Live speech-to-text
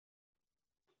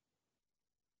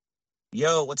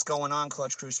Yo, what's going on,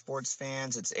 Clutch Crew sports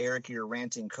fans? It's Eric, your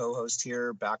ranting co-host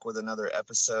here, back with another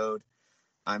episode.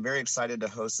 I'm very excited to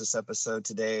host this episode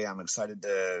today. I'm excited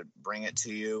to bring it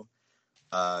to you.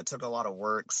 It took a lot of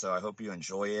work, so I hope you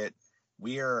enjoy it.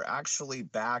 We are actually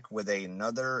back with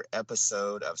another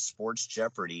episode of Sports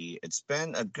Jeopardy. It's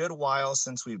been a good while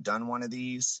since we've done one of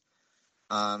these.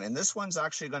 And this one's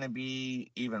actually going to be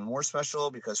even more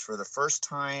special because for the first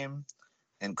time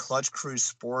in Clutch Crew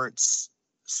Sports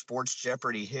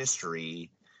Jeopardy history,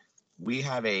 we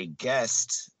have a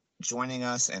guest joining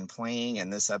us and playing in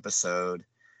this episode,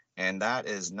 and that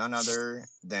is none other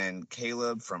than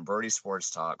Caleb from Birdie Sports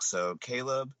Talk. So,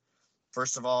 Caleb,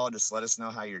 first of all, just let us know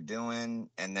how you're doing,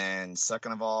 and then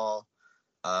second of all,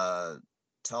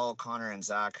 tell Connor and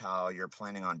Zach how you're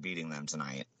planning on beating them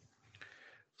tonight.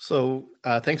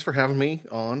 Thanks for having me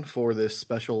on for this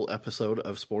special episode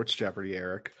of Sports Jeopardy,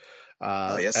 Eric.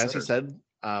 Yes, as sir. he said,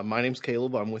 my name's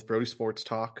Caleb. I'm with Brody Sports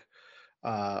Talk.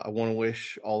 I want to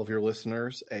wish all of your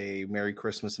listeners a Merry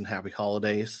Christmas and Happy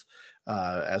Holidays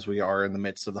as we are in the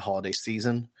midst of the holiday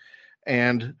season.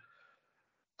 And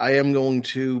I am going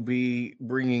to be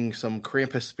bringing some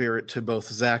Krampus spirit to both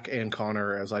Zach and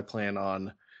Connor as I plan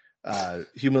on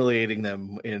humiliating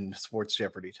them in Sports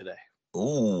Jeopardy today.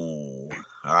 Ooh.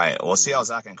 All right. We'll see how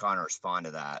Zach and Connor respond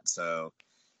to that. So,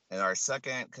 and our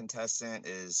second contestant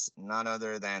is none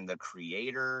other than the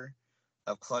creator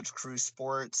of Clutch Crew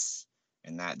Sports,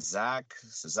 and that's Zach.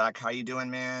 So, Zach, how you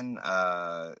doing, man?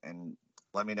 And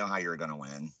let me know how you're going to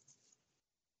win.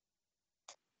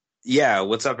 Yeah,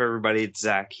 what's up, everybody? It's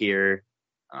Zach here.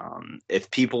 If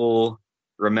people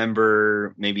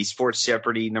remember maybe Sports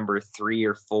Jeopardy number 3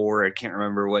 or 4, I can't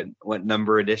remember what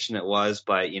number edition it was,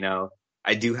 but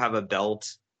I do have a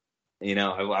belt.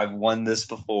 I've won this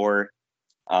before,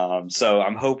 so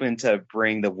I'm hoping to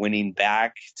bring the winning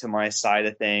back to my side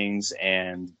of things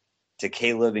and to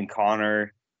Caleb and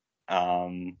Connor.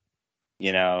 The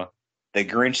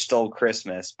Grinch stole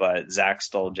Christmas, but Zach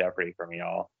stole Jeopardy from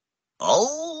y'all.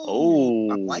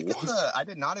 I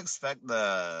did not expect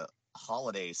the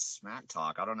holiday smack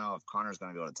talk. I don't know if Connor's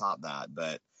going to go to top that,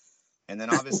 but and then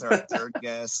obviously our third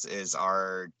guest is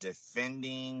our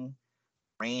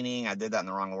reigning. I did that in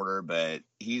the wrong order, but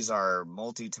he's our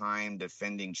multi-time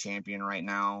defending champion right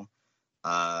now.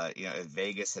 If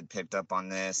Vegas had picked up on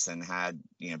this and had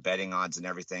betting odds and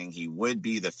everything, he would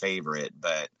be the favorite.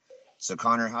 But so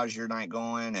Connor, how's your night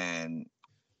going, and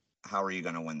how are you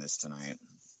going to win this tonight?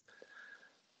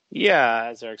 Yeah,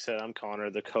 as Eric said, I'm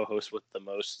Connor, the co-host with the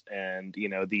most, and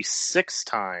the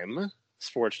 6-time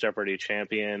Sports Jeopardy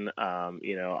champion. I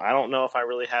don't know if I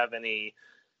really have any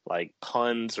like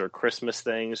puns or Christmas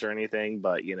things or anything,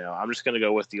 but I'm just going to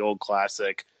go with the old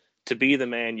classic. To be the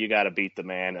man, you got to beat the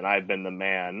man, and I've been the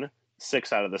man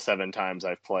 6 out of the 7 times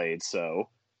I've played. So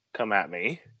come at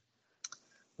me.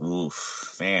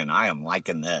 Oof, man, I am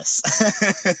liking this.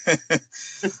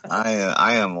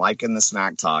 I am liking the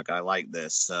smack talk. I like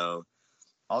this. So,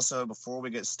 also, before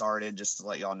we get started, just to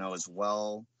let y'all know as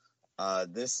well,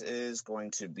 this is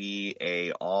going to be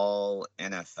a all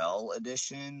NFL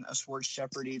edition of Sports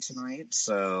Jeopardy tonight.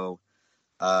 So,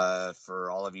 for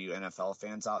all of you NFL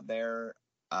fans out there,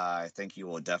 I think you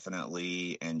will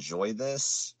definitely enjoy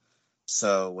this.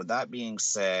 So with that being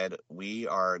said, we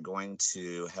are going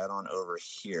to head on over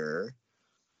here,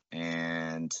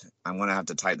 and I'm going to have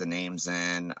to type the names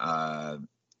in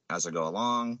as I go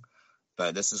along,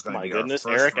 but this is going to be our first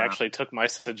Eric round. Actually took my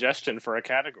suggestion for a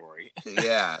category.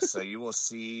 Yeah, so you will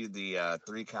see the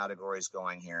 3 categories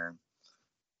going here,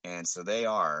 and so they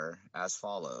are as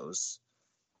follows: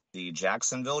 the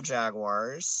Jacksonville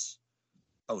Jaguars.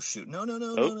 Oh, shoot. No.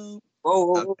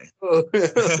 Oh.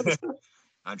 Okay.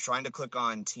 I'm trying to click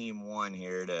on team 1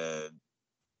 here to.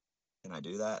 Can I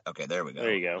do that? Okay, there we go.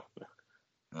 There you go.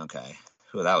 Okay.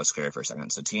 Ooh, that was scary for a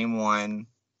second. So team 1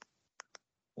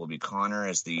 will be Connor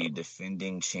as the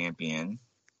defending champion.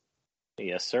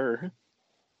 Yes, sir.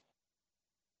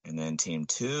 And then team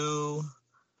 2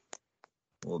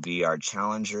 will be our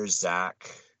challenger, Zach.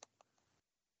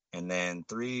 And then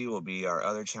 3 will be our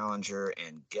other challenger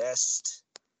and guest,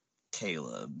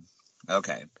 Caleb.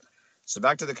 Okay. So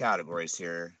back to the categories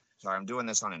here. Sorry, I'm doing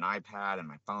this on an iPad and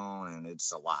my phone, and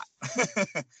it's a lot.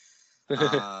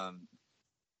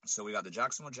 So we got the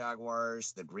Jacksonville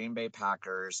Jaguars, the Green Bay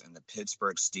Packers, and the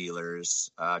Pittsburgh Steelers.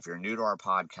 If you're new to our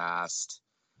podcast,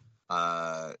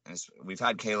 we've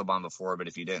had Caleb on before, but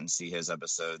if you didn't see his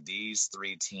episode, these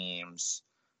 3 teams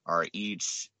are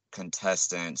each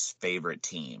contestant's favorite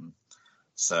team.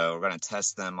 So we're going to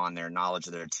test them on their knowledge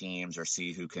of their teams or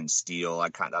see who can steal.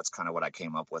 That's kind of what I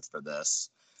came up with for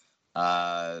this.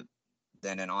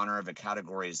 Then in honor of a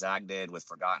category Zach did with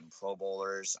Forgotten Pro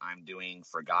Bowlers, I'm doing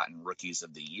Forgotten Rookies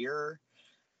of the Year.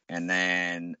 And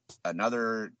then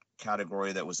another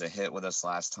category that was a hit with us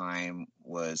last time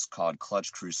was called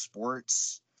Clutch Crew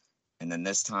Sports. And then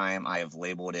this time I have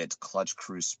labeled it Clutch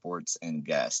Crew Sports and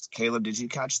Guest. Caleb, did you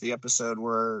catch the episode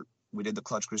where we did the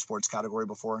Clutch Crew Sports category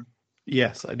before?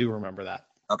 Yes, I do remember that.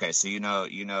 Okay, so you know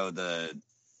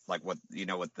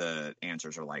what the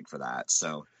answers are like for that.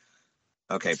 So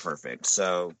okay, perfect.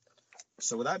 So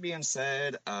with that being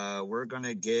said, we're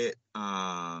gonna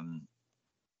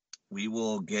we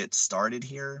will get started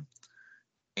here.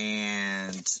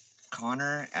 And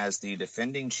Connor, as the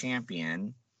defending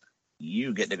champion,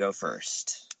 you get to go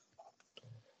first.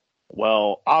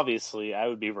 Well, obviously, I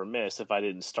would be remiss if I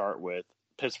didn't start with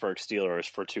Pittsburgh Steelers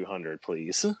for 200,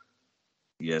 please.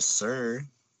 Yes, sir.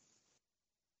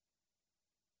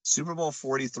 Super Bowl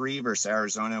 43 versus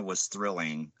Arizona was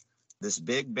thrilling. This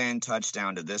Big Ben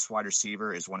touchdown to this wide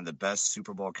receiver is one of the best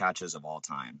Super Bowl catches of all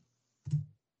time.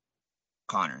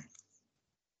 Connor.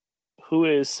 Who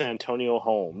is Santonio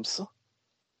Holmes?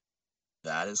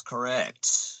 That is correct.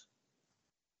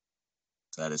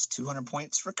 That is 200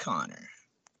 points for Connor.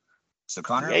 So,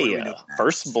 Connor, what are we doing next?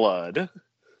 First blood.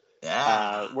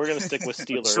 Yeah. We're going to stick with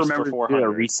Steelers Just remember for to do 400. a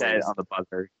reset please. on the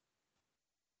buzzer.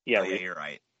 Yeah, yeah, you're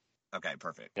right. Okay,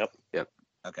 perfect. Yep.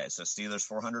 Okay, so Steelers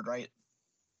 400, right?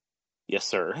 Yes,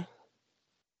 sir.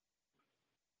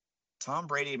 Tom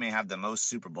Brady may have the most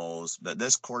Super Bowls, but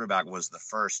this quarterback was the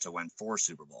first to win 4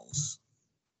 Super Bowls.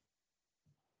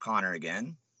 Connor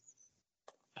again.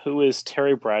 Who is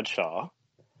Terry Bradshaw?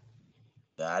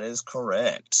 That is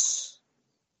correct.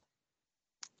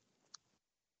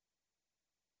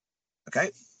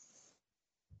 Okay.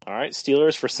 All right,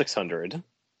 Steelers for 600.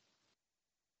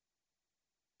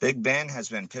 Big Ben has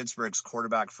been Pittsburgh's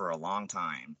quarterback for a long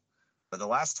time, but the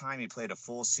last time he played a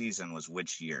full season was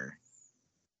which year?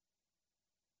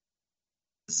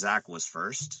 Zach was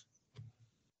first.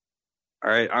 All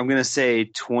right, I'm going to say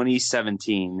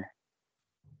 2017.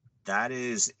 That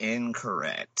is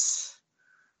incorrect.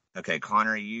 Okay,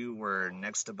 Connor, you were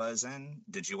next to buzz in.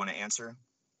 Did you want to answer?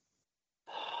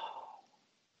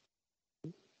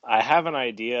 I have an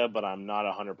idea, but I'm not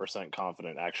 100%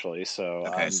 confident, actually. So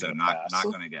okay, I'm so not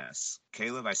going to guess.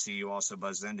 Caleb, I see you also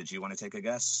buzzed in. Did you want to take a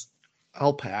guess?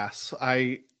 I'll pass.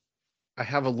 I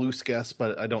have a loose guess,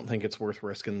 but I don't think it's worth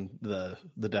risking the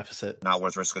deficit. Not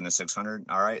worth risking the 600.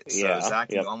 All right. So Yeah,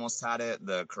 Zach, you almost had it.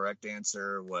 The correct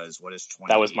answer was what is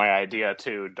 20? That was my idea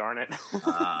too. Darn it.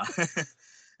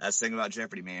 That's the thing about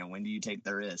Jeopardy, man. When do you take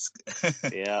the risk?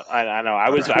 Yeah, I know. I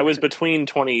was between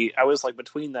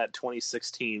between that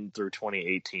 2016 through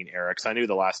 2018 era, because I knew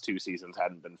the last 2 seasons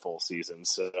hadn't been full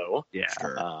seasons. So yeah,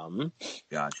 sure.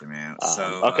 Gotcha, man.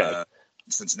 So okay.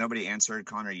 Since nobody answered,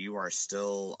 Connor, you are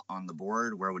still on the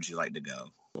board. Where would you like to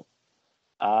go?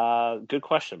 Good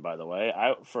question, by the way.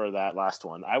 For that last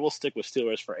one, I will stick with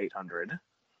Steelers for 800.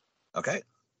 Okay.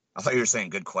 I thought you were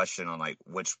saying good question on like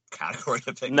which category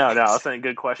to pick. No, I was saying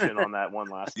good question on that one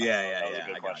last time. Yeah.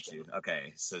 I got you.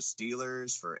 Okay, so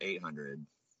Steelers for 800.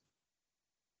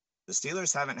 The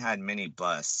Steelers haven't had many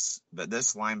busts, but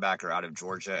this linebacker out of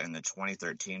Georgia in the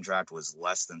 2013 draft was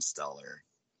less than stellar.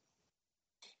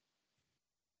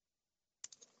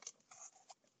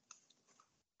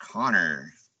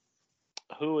 Connor.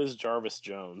 Who is Jarvis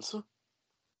Jones?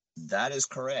 That is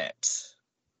correct.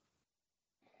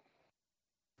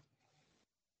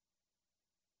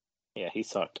 Yeah, he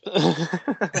sucked. Yeah,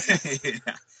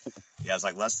 it's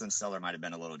like less than stellar might have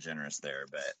been a little generous there,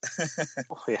 but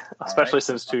yeah, especially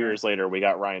since 2 years later we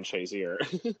got Ryan Shazier.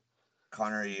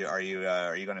 Connor, are you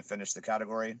going to finish the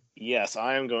category? Yes,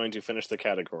 I am going to finish the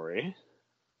category.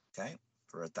 Okay,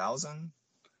 for 1,000.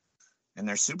 In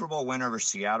their Super Bowl win over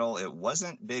Seattle, it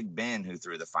wasn't Big Ben who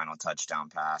threw the final touchdown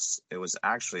pass. It was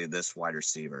actually this wide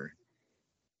receiver.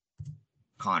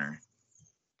 Connor.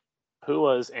 Who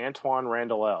was Antoine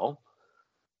Randall?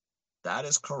 That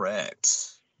is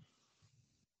correct.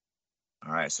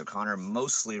 All right, so Connor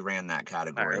mostly ran that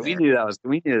category. All right, we knew that was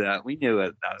going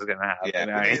to happen.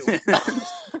 Yeah,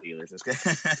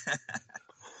 Steelers.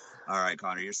 All right,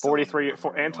 Connor, you're still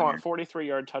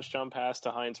 43-yard touchdown pass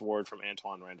to Hines Ward from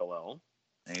Antoine Randall.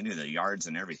 They knew the yards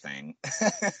and everything.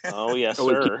 Oh yes,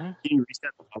 sir. Can you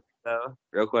reset the buzzer though,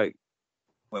 real quick?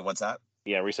 Wait, what's that?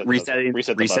 Yeah, reset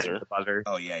the buzzer.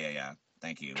 Oh yeah.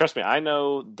 Thank you. Trust me, I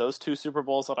know those 2 Super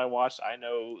Bowls that I watched. I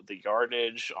know the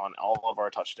yardage on all of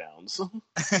our touchdowns.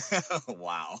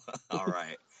 Wow. All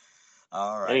right.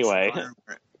 Anyway, so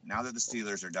Connor, now that the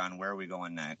Steelers are done, where are we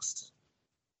going next?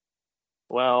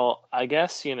 Well, I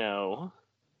guess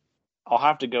I'll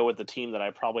have to go with the team that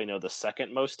I probably know the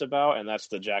second most about, and that's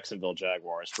the Jacksonville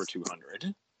Jaguars for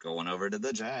 200. Going over to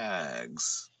the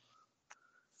Jags.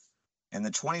 In the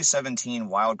 2017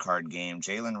 wildcard game,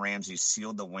 Jalen Ramsey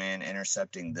sealed the win,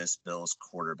 intercepting this Bills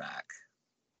quarterback.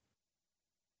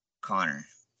 Connor.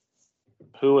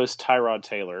 Who is Tyrod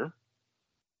Taylor?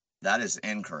 That is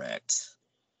incorrect.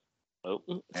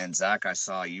 Oh. And Zach, I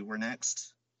saw you were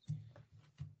next.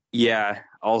 Yeah,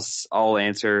 I'll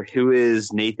answer. Who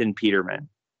is Nathan Peterman?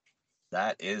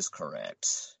 That is correct.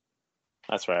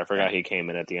 That's right. I forgot he came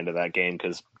in at the end of that game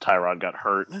because Tyrod got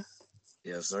hurt.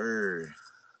 Yes, sir.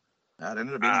 That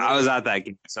ended up being. I was at that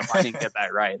game, so if I didn't get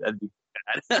that right, that'd be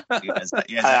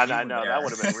bad. I know that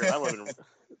would have been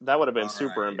that would have been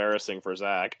super embarrassing for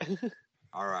Zach.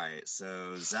 All right,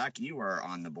 so Zach, you are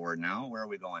on the board now. Where are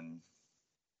we going?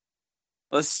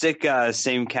 Let's stick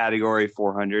same category,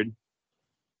 400.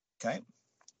 Okay.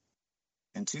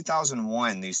 In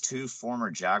 2001, these two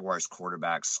former Jaguars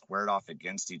quarterbacks squared off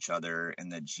against each other in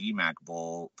the GMAC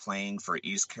Bowl, playing for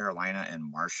East Carolina and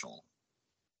Marshall.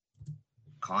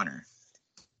 Connor.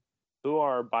 Who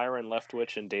are Byron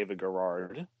Leftwich and David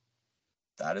Garrard?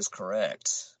 That is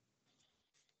correct.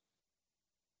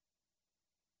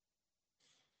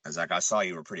 Zach, I saw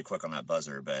you were pretty quick on that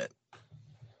buzzer, but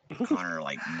Connor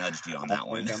nudged you on that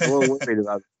one. I'm a little worried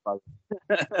about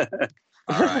it.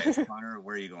 All right, Connor,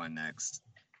 where are you going next?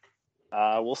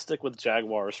 We'll stick with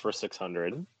Jaguars for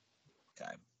 600.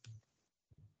 Okay.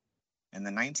 In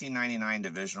the 1999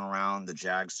 divisional round, the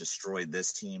Jags destroyed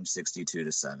this team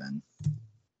 62-7.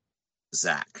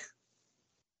 Zach.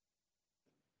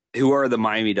 Who are the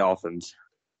Miami Dolphins?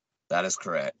 That is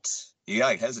correct. You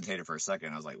hesitated for a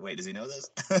second. I was like, wait, does he know this?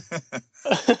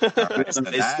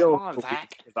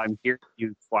 I'm hearing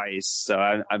you twice, so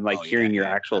I'm hearing your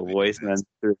actual voice and then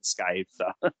through Skype.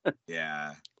 So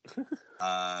yeah.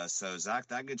 So Zach,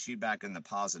 that gets you back in the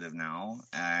positive now,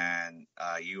 and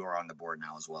you are on the board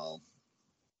now as well.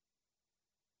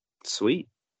 Sweet.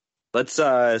 Let's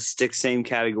stick same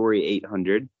category,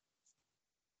 800.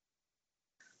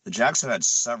 The Jags have had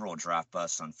several draft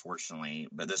busts, unfortunately,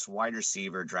 but this wide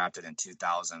receiver drafted in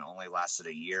 2000 only lasted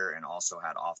a year and also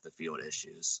had off-the-field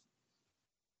issues.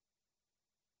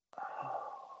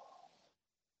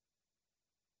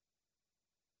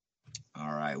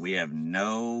 All right, we have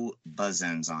no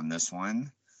buzz-ins on this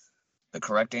one. The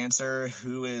correct answer,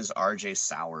 who is R.J.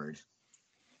 Soward?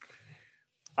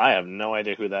 I have no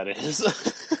idea who that is.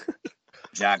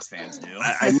 Jags fans do.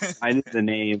 I knew the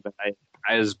name, but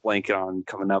I was blanking on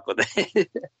coming up with it.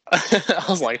 I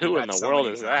was like, who in the world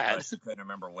is that? I couldn't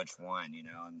remember which one,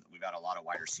 and we got a lot of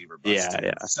wide receiver busts.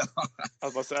 Yeah. So. I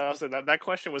was about to say that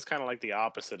question was kind of like the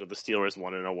opposite of the Steelers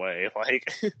one in a way.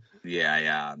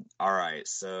 Yeah. All right,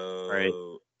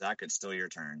 so Zach, it's still your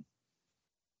turn.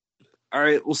 All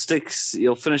right,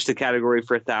 you'll finish the category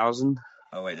for 1,000.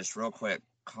 Oh, wait, just real quick.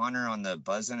 Connor, on the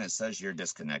buzz-in, it says you're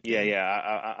disconnected.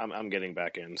 Yeah, I'm getting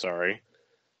back in. Sorry.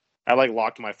 I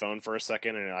locked my phone for a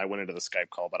second and I went into the Skype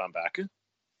call, but I'm back.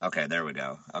 Okay, there we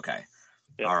go. Okay.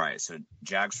 Yep. All right, so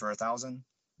Jags for 1,000?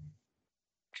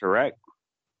 Correct.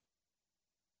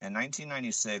 In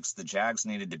 1996, the Jags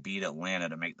needed to beat Atlanta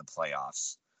to make the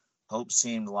playoffs. Hope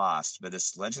seemed lost, but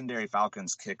this legendary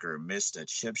Falcons kicker missed a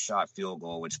chip shot field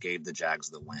goal, which gave the Jags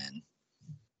the win.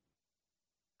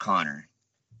 Connor.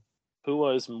 Who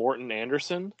was Morton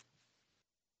Anderson?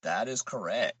 That is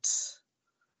correct.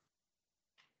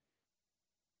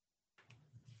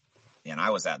 Yeah, and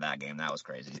I was at that game. That was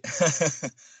crazy.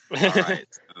 All right.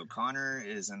 So Connor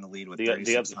is in the lead with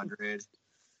 3,600.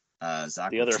 Zach,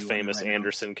 the other famous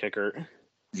Anderson kicker.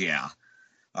 Yeah.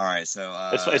 All right. So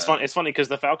it's funny because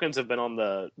the Falcons have been on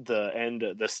the end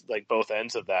of this, both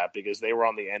ends of that, because they were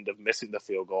on the end of missing the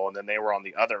field goal, and then they were on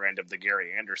the other end of the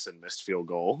Gary Anderson missed field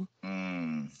goal.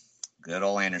 Good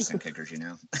old Anderson kickers,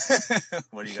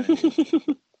 What are you gonna do?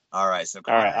 All right. So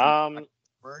Connor, all right.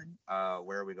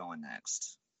 Where are we going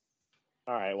next?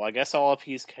 All right, well, I guess I'll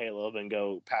appease Caleb and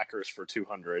go Packers for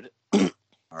 200. All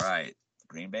right,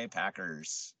 Green Bay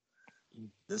Packers.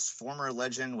 This former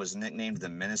legend was nicknamed the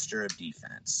Minister of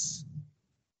Defense.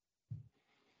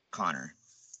 Connor.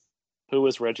 Who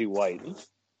is Reggie White?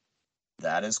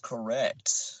 That is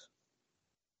correct.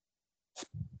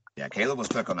 Yeah, Caleb was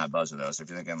quick on that buzzer, though, so if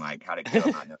you're thinking, how did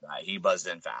Caleb not know that? He buzzed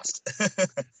in fast.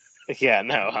 Yeah,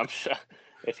 no, I'm sure.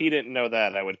 If he didn't know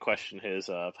that, I would question his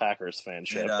Packers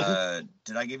fanship.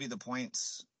 Did I give you the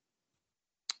points?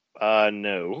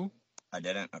 No. I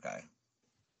didn't? Okay.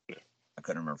 No. I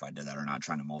couldn't remember if I did that or not,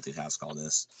 trying to multitask all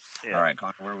this. Yeah. All right,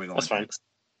 Connor, where are we going That's next?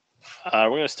 We're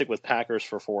going to stick with Packers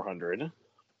for 400.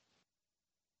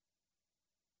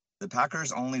 The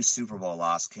Packers' only Super Bowl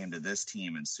loss came to this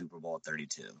team in Super Bowl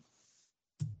 32.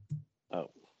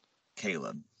 Oh.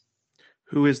 Caleb.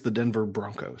 Who is the Denver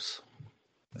Broncos?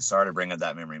 Sorry to bring up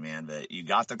that memory, man, but you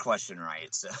got the question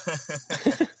right. So.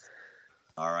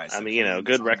 All right. So I mean, Caleb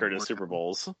good record in Super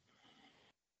Bowls.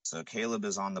 So Caleb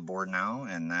is on the board now,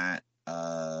 and that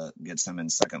gets him in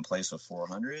second place with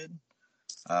 400.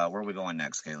 Where are we going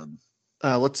next, Caleb?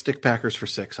 Let's stick Packers for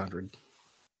 600.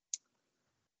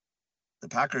 The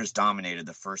Packers dominated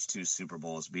the first two Super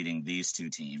Bowls, beating these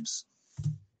two teams.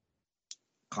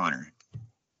 Connor.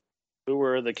 Who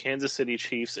were the Kansas City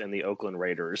Chiefs and the Oakland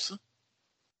Raiders?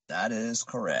 That is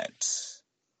correct.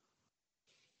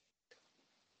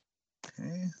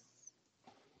 Okay.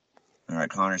 All right,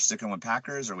 Connor, sticking with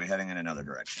Packers, or are we heading in another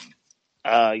direction?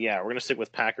 Yeah, we're going to stick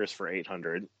with Packers for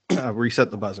 800.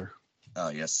 Reset the buzzer. Oh,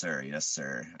 yes, sir. Yes,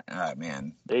 sir. All right,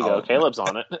 man. There you go. Caleb's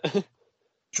on it.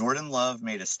 Jordan Love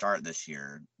made a start this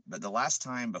year, but the last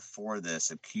time before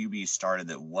this a QB started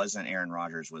that wasn't Aaron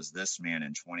Rodgers was this man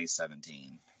in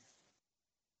 2017.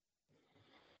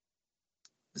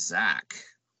 Zach.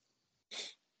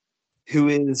 Who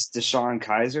is Deshaun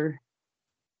Kaiser?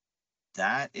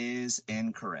 That is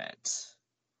incorrect.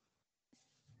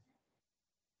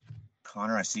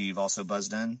 Connor, I see you've also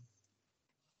buzzed in.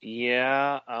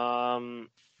 Yeah,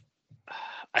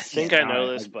 I think I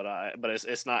know this, but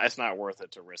it's not worth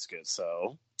it to risk it.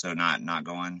 So not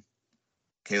going.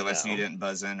 Caleb, I see you didn't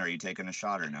buzz in. Are you taking a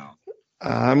shot or no?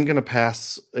 I'm gonna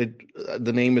pass.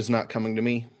 The name is not coming to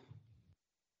me.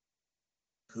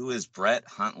 Who is Brett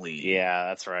Huntley? Yeah,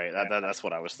 that's right. That's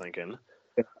what I was thinking.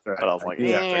 Right. But I was like,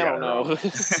 I don't know.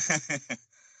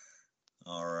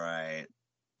 All right.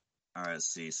 Let's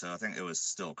see. So I think it was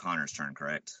still Connor's turn,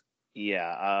 correct?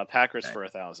 Yeah, Packers for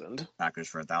 1,000. Packers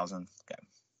for 1,000. Okay.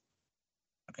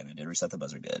 Okay, I did reset the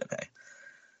buzzer. Good. Okay.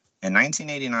 In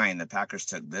 1989, the Packers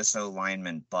took this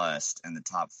O-lineman bust in the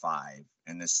top 5.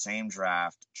 In the same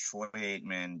draft, Troy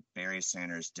Aikman, Barry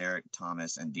Sanders, Derek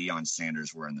Thomas, and Deion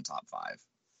Sanders were in the top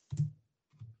 5.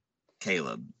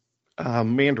 Caleb.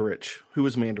 Mandarich. Who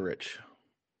is Mandarich?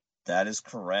 That is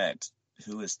correct.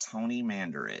 Who is Tony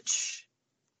Mandarich?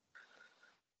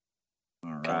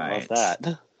 All right. Love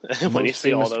that. When you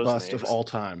see all those bust names of all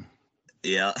time.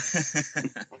 Yeah.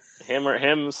 him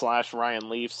Ryan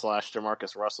Leaf /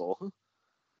 Jamarcus Russell.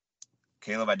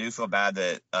 Caleb, I do feel bad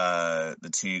that the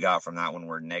two you got from that one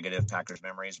were negative Packers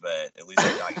memories, but at least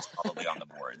the guy is probably on the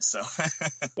board. So,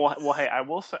 well, hey, I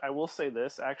will say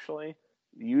this actually.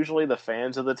 Usually, the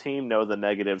fans of the team know the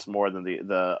negatives more than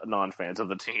the non-fans of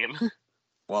the team.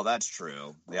 Well, that's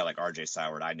true. Yeah, like R.J.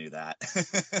 Soward, I knew that.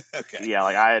 Okay. Yeah,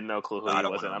 like I had no clue who he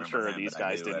was, and I'm sure him, these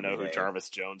guys didn't know who Jarvis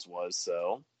Jones was.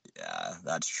 So, yeah,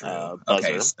 that's true. Buzzer.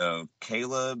 Okay, so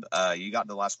Caleb, you got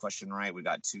the last question right. We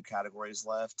got 2 categories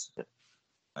left.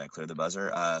 I cleared the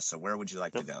buzzer. So where would you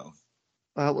like to go?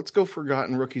 Let's go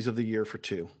Forgotten Rookies of the Year for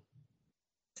 2.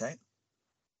 Okay.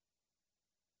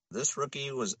 This rookie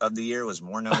of the year was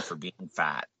more known for being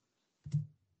fat.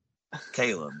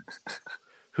 Caleb.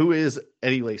 Who is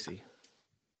Eddie Lacy?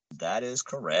 That is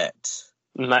correct.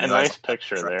 Nice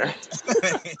picture there.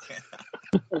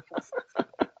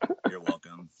 You're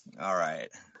welcome. All right.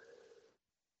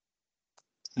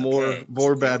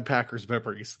 More bad Packers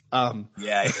memories.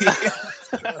 Yeah.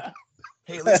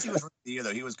 Hey, at least he was rookie of the year,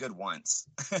 though. He was good once.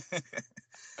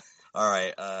 All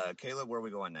right. Caleb, where are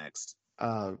we going next?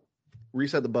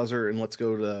 Reset the buzzer and let's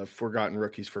go to Forgotten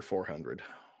Rookies for 400.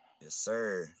 Yes,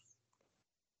 sir.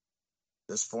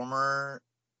 This former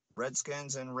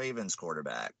Redskins and Ravens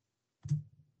quarterback,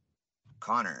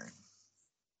 Connor.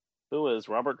 Who is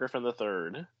Robert Griffin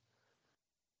III?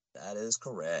 That is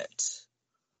correct.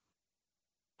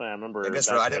 I remember. I guess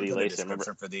I didn't put a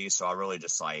description for these, so I'll really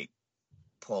just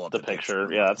pull up the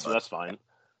picture. Yeah, that's fine.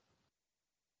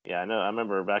 Yeah, I know. I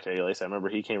remember back to Eddie Lacy. I remember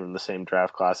he came from the same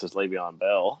draft class as Le'Veon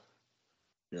Bell.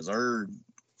 Yes, sir.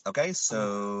 Okay,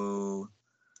 so.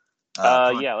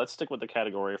 Yeah, let's stick with the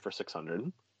category for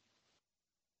 600.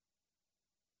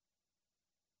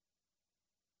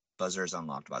 Buzzer is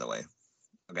unlocked, by the way.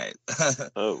 Okay.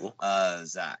 Oh.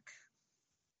 Zach.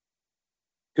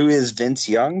 Who is Vince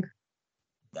Young?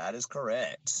 That is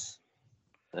correct.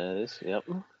 That is, yep.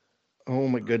 Oh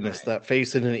my goodness, that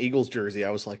face in an Eagles jersey.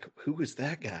 I was like, who is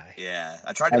that guy? Yeah,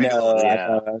 I tried to make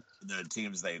the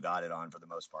teams they got it on for the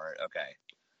most part. Okay.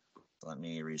 Let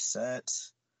me reset.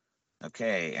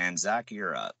 Okay, and Zach,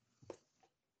 you're up.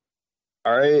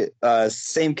 All right.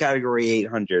 Same category,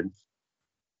 800.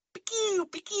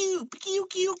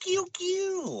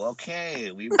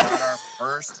 Okay, we've got our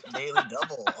first daily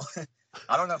double.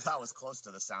 I don't know if that was close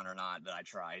to the sound or not, but I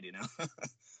tried,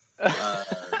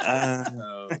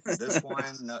 So this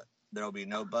one, there will be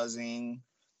no buzzing.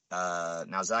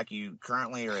 Now, Zach, you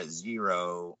currently are at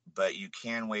 0, but you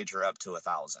can wager up to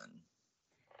 1,000.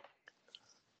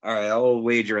 All right, I'll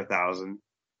wager 1,000.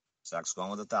 Zach's going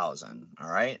with 1,000. All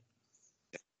right.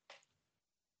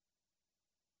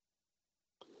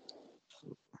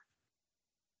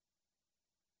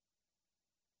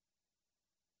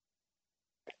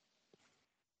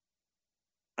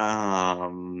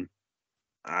 I'm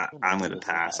going to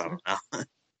pass. I don't know.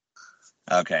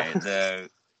 Okay.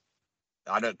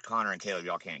 I know Connor and Caleb,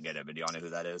 y'all can't get it, but do y'all know who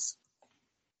that is?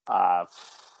 I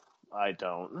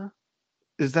don't.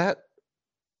 Is that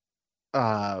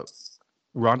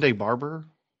Rondé Barber?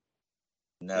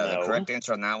 No, the correct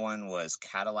answer on that one was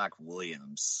Cadillac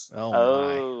Williams.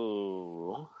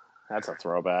 Oh, that's a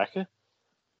throwback. Let's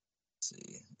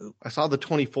see. Oop. I saw the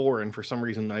 24, and for some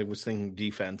reason I was thinking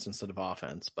defense instead of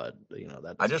offense, but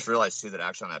that. I just realized too that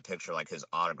actually on that picture, like his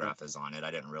autograph is on it.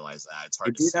 I didn't realize that. It's hard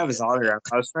He to did see have his it. autograph.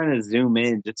 I was trying to zoom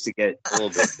in just to get a little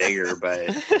bit bigger,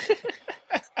 but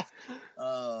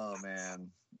Oh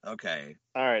man. Okay.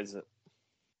 All right.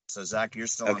 So Zach, you're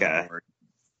still on the board.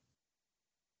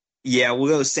 Yeah, we'll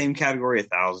go same category,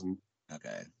 1,000.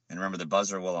 Okay. And remember, the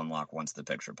buzzer will unlock once the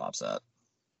picture pops up.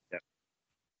 Yep.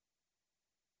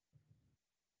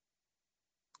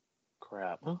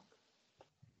 Crap. I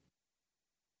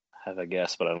have a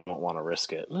guess, but I don't want to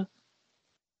risk it.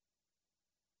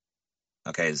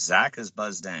 Okay, Zach is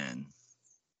buzzed in.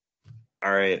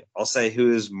 All right, I'll say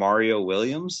who is Mario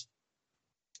Williams?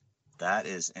 That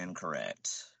is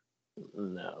incorrect.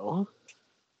 No.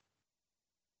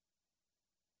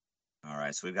 All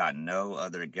right, so we've got no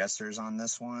other guessers on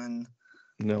this one.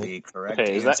 No. The correct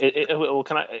Okay, is answer,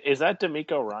 is that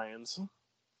D'Amico Ryans?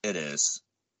 it is.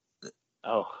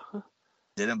 Oh.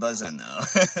 Didn't buzz in though.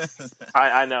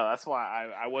 I know. That's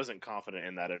why I wasn't confident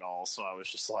in that at all. So I was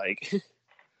just like.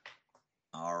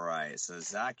 All right, so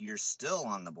Zach, you're still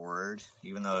on the board,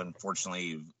 even though unfortunately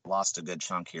you've lost a good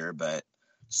chunk here, but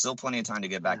still plenty of time to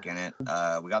get back in it.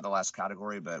 We got the last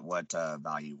category, but what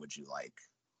value would you like?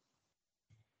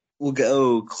 We'll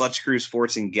go Clutch Crew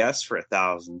Sports and Guests for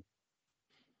 1,000.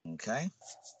 Okay.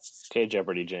 Okay,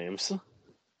 Jeopardy James.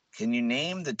 Can you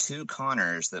name the 2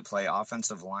 Connors that play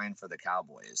offensive line for the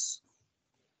Cowboys?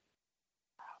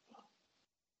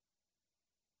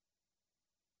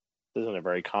 This isn't a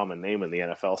very common name in the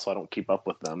NFL, so I don't keep up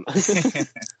with them.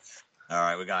 All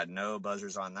right, we got no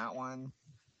buzzers on that one.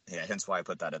 Yeah, hence why I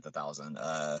put that at 1,000.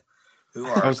 Who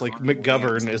are I was like, Connor McGovern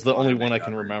Williams is the only one I McGovern?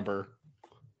 can remember.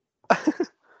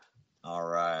 All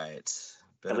right.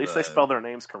 At least they spell their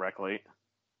names correctly.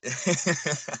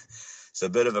 It's a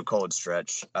bit of a cold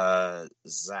stretch.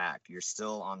 Zach, you're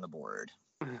still on the board.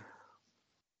 All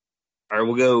right,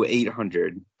 we'll go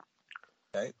 800.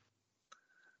 Okay.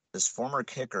 This former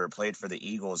kicker played for the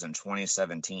Eagles in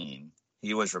 2017.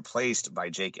 He was replaced by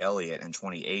Jake Elliott in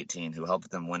 2018, who helped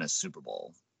them win a Super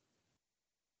Bowl.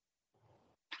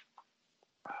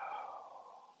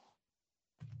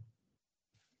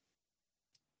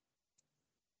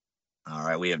 All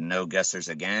right, we have no guessers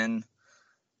again.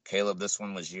 Caleb, this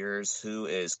one was yours. Who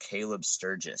is Caleb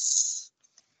Sturgis?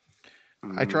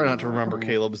 I try not to remember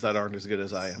Caleb's that aren't as good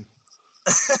as I am.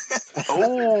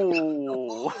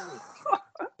 Oh.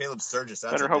 Caleb Sturgis,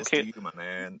 that's a diss to you, my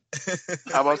man. I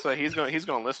was about to say he's going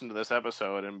to listen to this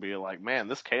episode and be like, "Man,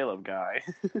 this Caleb guy."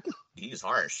 He's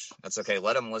harsh. That's okay.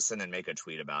 Let him listen and make a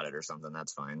tweet about it or something.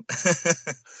 That's fine.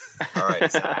 All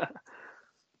right, Zach.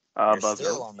 You're buzzer.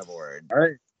 still on the board. All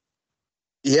right.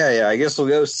 Yeah. I guess we'll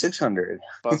go 600.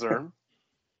 Buzzer.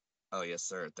 Oh, yes,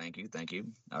 sir. Thank you.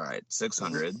 All right,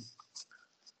 600.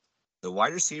 The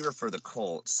wide receiver for the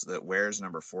Colts that wears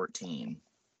number 14.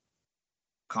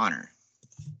 Connor.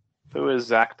 Who is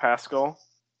Zach Pascal?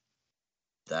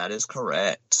 That is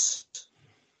correct.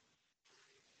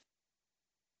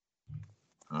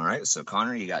 All right, so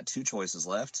Connor, you got 2 choices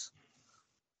left.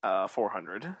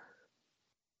 400.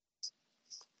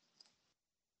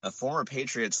 A former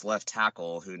Patriots left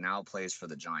tackle who now plays for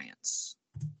the Giants.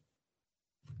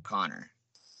 Connor.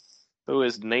 Who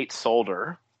is Nate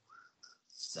Solder?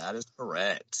 That is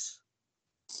correct.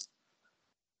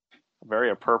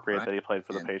 Very appropriate that he played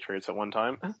for the Patriots at one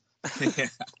time.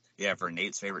 Yeah, for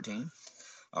Nate's favorite team.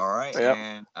 All right, yep.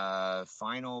 And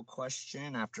final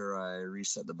question after I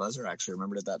reset the buzzer. I actually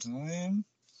remembered at that time.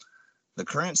 The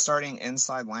current starting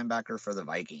inside linebacker for the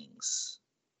Vikings.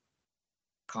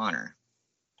 Connor.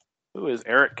 Who is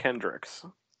Eric Kendricks?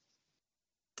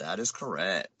 That is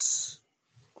correct.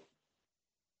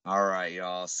 All right,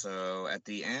 y'all. So at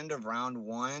the end of round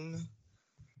 1,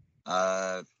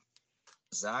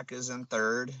 Zach is in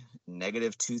third,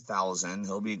 negative 2,000.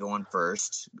 He'll be going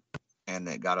first, and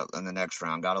it got in the next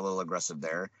round. Got a little aggressive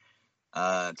there.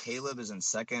 Caleb is in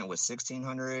second with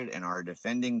 1,600, and our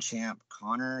defending champ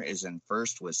Connor is in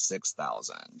first with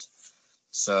 6,000.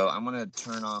 So I'm gonna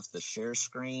turn off the share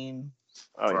screen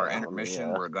for our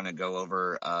intermission. We're gonna go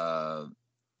over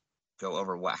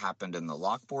what happened in the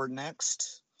lock board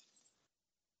next.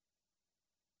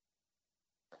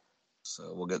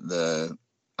 So we'll get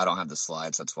I don't have the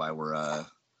slides. That's why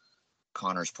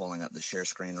Connor's pulling up the share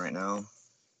screen right now.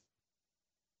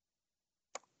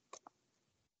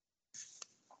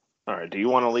 All right. Do you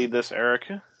want to lead this, Eric?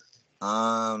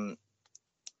 I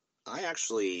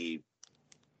actually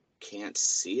can't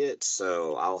see it,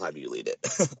 so I'll have you lead it.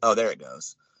 Oh, there it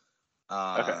goes.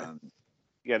 Okay.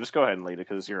 Yeah, just go ahead and lead it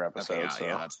because it's your episode. Okay,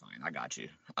 yeah, that's fine. I got you.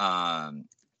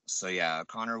 So yeah,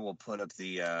 Connor will put up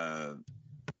the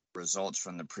results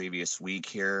from the previous week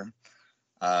here.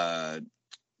 Connor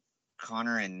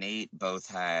and Nate both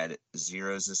had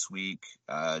zeros this week.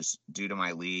 Due to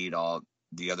my lead, all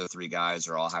the other three guys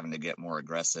are all having to get more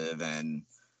aggressive and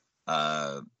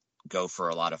go for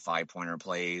a lot of 5-pointer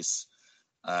plays.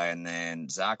 And then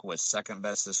Zach was second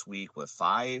best this week with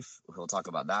 5. He'll talk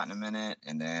about that in a minute.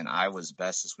 And then I was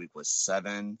best this week with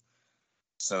 7.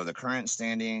 So the current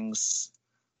standings,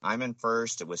 I'm in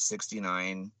first. It was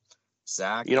 69.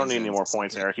 Zach, you don't need any more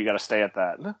points, Eric. You got to stay at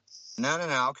that. No.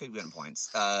 I'll keep getting points.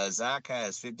 Zach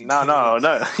has 52. No.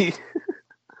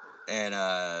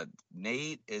 And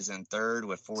Nate is in third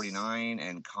with 49,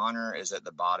 and Connor is at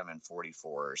the bottom in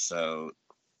 44. So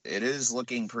it is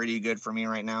looking pretty good for me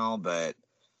right now, but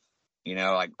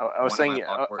like I was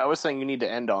saying you need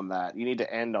to end on that. You need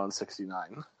to end on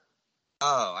 69.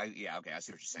 Oh, okay, I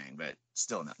see what you're saying, but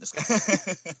still not this guy.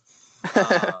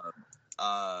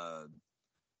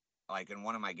 Like in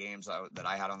one of my games that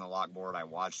I had on the lock board, I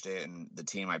watched it, and the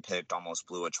team I picked almost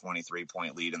blew a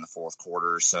 23-point lead in the fourth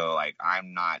quarter. So like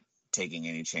I'm not taking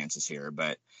any chances here.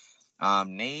 But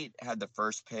Nate had the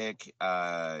first pick.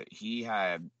 He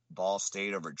had Ball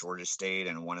State over Georgia State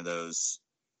in one of those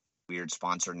weird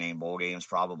sponsor name bowl games,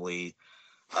 probably.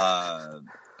 And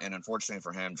unfortunately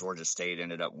for him, Georgia State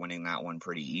ended up winning that one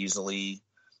pretty easily.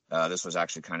 This was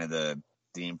actually kind of the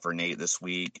theme for Nate this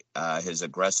week. His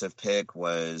aggressive pick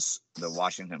was the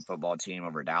Washington football team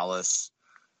over Dallas.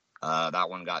 That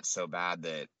one got so bad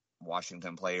that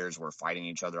Washington players were fighting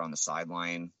each other on the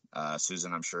sideline.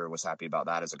 Susan, I'm sure, was happy about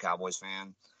that as a Cowboys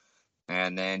fan.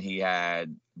 And then he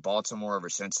had Baltimore over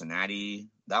Cincinnati.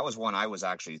 That was one I was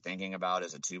actually thinking about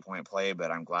as a 2-point play,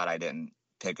 but I'm glad I didn't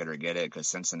pick it or get it because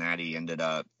Cincinnati ended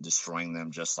up destroying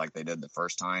them just like they did the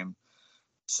first time.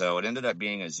 So it ended up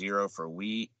being a 0 for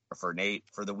Nate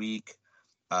for the week.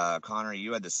 Connor,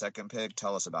 you had the second pick.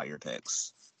 Tell us about your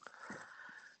picks.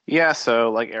 Yeah,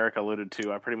 so like Eric alluded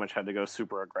to, I pretty much had to go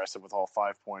super aggressive with all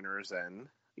 5-pointers, and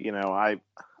I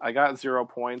got 0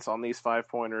 points on these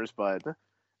 5-pointers, but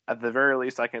at the very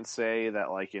least, I can say that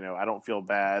I don't feel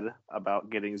bad about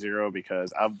getting 0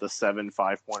 because of the 7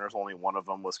 5-pointers, only one of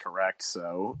them was correct.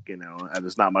 So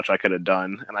there's not much I could have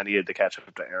done, and I needed to catch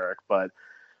up to Eric, but.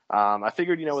 I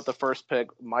figured, with the first pick,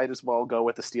 might as well go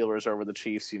with the Steelers over the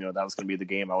Chiefs. That was going to be the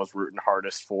game I was rooting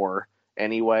hardest for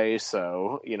anyway.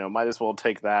 So, might as well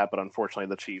take that. But unfortunately,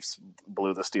 the Chiefs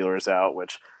blew the Steelers out,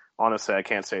 which honestly, I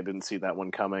can't say I didn't see that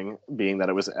one coming, being that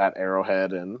it was at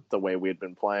Arrowhead and the way we had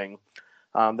been playing.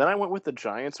 Then I went with the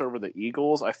Giants over the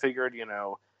Eagles. I figured,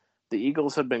 the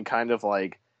Eagles had been kind of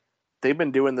they've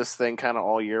been doing this thing kind of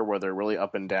all year where they're really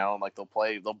up and down. Like they'll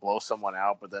blow someone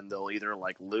out, but then they'll either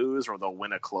lose or they'll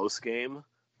win a close game.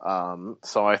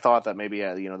 So I thought that maybe,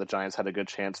 the Giants had a good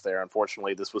chance there.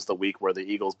 Unfortunately, this was the week where the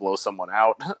Eagles blow someone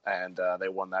out and they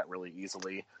won that really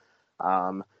easily.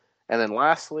 And then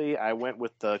lastly, I went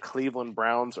with the Cleveland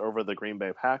Browns over the Green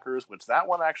Bay Packers, which that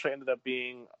one actually ended up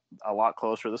being a lot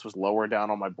closer. This was lower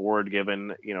down on my board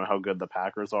given, how good the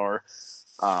Packers are.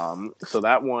 So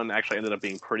that one actually ended up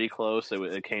being pretty close.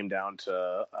 It came down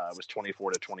to it was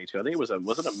 24-22. I think was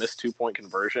it a missed 2-point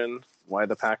conversion why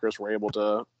the Packers were able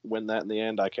to win that in the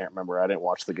end? I can't remember. I didn't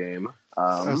watch the game.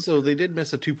 So they did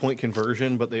miss a 2-point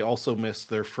conversion, but they also missed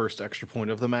their first extra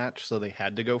point of the match, so they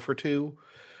had to go for 2.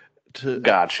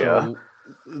 Gotcha.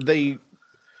 So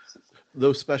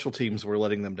those special teams were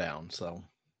letting them down. So.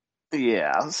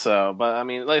 Yeah, so, but I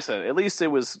mean, like I said, at least it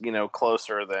was,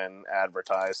 closer than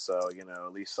advertised, so,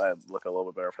 at least I'd look a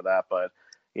little bit better for that, but,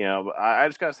 I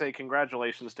just gotta say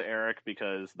congratulations to Eric,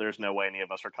 because there's no way any of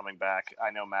us are coming back.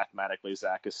 I know mathematically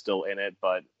Zach is still in it,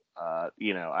 but, I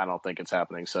don't think it's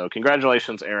happening, so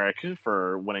congratulations, Eric,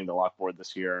 for winning the lock board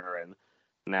this year, and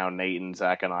now Nate and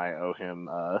Zach and I owe him,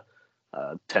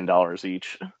 $10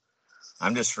 each.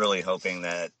 I'm just really hoping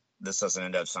that this doesn't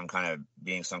end up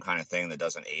being some kind of thing that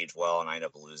doesn't age well and I end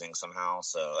up losing somehow.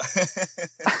 So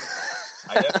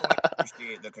I definitely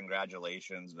appreciate the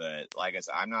congratulations, but like I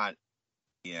said, I'm not,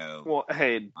 Well,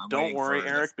 hey, I'm don't waiting worry, for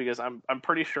Eric, because I'm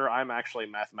pretty sure I'm actually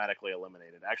mathematically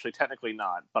eliminated. Actually, technically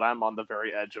not, but I'm on the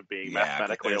very edge of being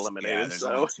mathematically eliminated. Yeah, there's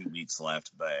only 2 weeks left,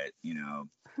 but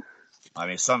I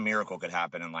mean, some miracle could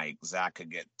happen, and like Zach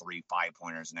could get 3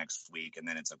 5-pointers next week, and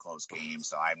then it's a close game.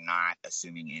 So I'm not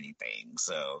assuming anything.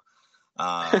 So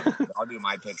I'll do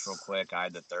my picks real quick. I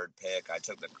had the third pick.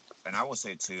 And I will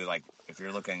say too, like if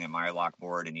you're looking at my lock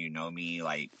board and you know me,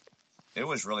 like it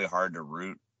was really hard to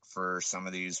root for some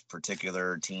of these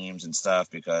particular teams and stuff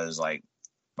because like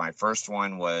my first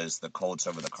one was the Colts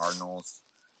over the Cardinals.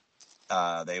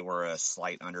 They were a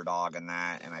slight underdog in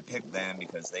that, and I picked them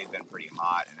because they've been pretty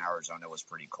hot and Arizona was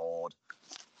pretty cold.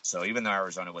 So even though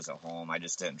Arizona was at home, I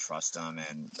just didn't trust them,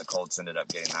 and the Colts ended up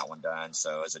getting that one done.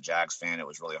 So as a Jags fan, it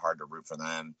was really hard to root for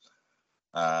them.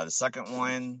 The second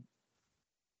one,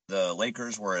 the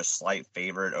Lakers were a slight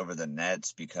favorite over the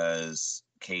Nets because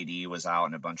KD was out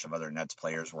and a bunch of other Nets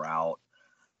players were out.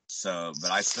 So, but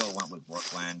I still went with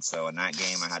Brooklyn. So in that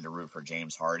game, I had to root for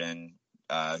James Harden,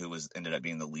 who ended up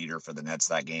being the leader for the Nets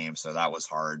that game. So that was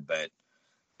hard, but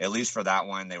at least for that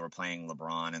one, they were playing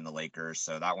LeBron and the Lakers.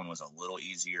 So that one was a little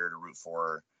easier to root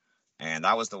for. And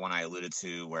that was the one I alluded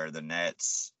to where the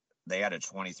Nets, they had a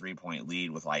 23-point lead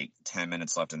with like 10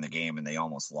 minutes left in the game and they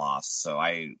almost lost. So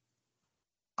I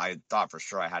thought for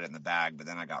sure I had it in the bag, but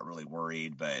then I got really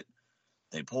worried, but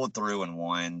they pulled through and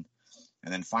won.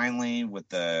 And then finally with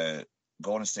the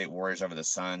Golden State Warriors over the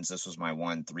Suns, this was my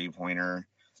 1 3-pointer.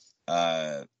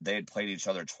 They had played each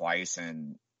other twice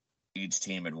and each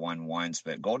team had won once,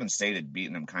 but Golden State had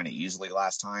beaten them kind of easily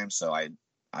last time. So I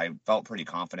felt pretty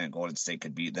confident Golden State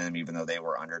could beat them, even though they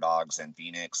were underdogs in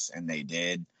Phoenix, and they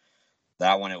did.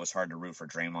 That one, it was hard to root for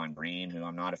Draymond Green, who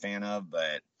I'm not a fan of,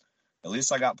 but at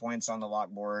least I got points on the lock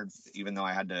board, even though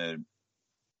I had to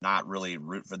not really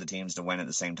root for the teams to win at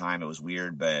the same time. It was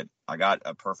weird, but I got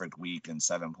a perfect week and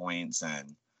 7 points,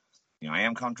 and I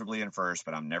am comfortably in first,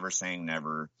 but I'm never saying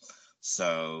never.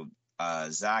 So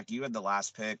Zach, you had the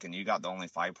last pick and you got the only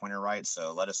 5-pointer right.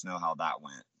 So let us know how that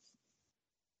went.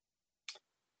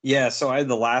 Yeah. So I had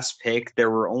the last pick.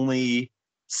 There were only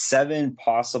 7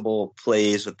 possible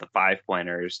plays with the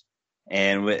 5-pointers.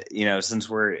 And since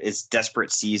it's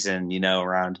desperate season,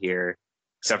 around here,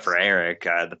 except for Eric,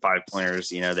 the 5-pointers,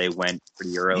 they went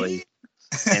pretty early.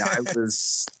 And I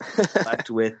was left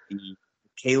with the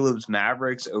Caleb's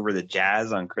Mavericks over the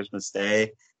Jazz on Christmas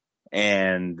Day.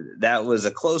 And that was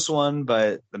a close one,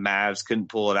 but the Mavs couldn't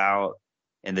pull it out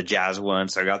and the Jazz won.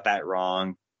 So I got that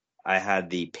wrong. I had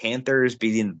the Panthers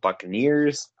beating the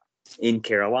Buccaneers in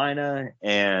Carolina,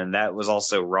 and that was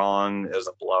also wrong. It was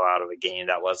a blowout of a game.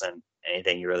 That wasn't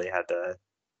anything you really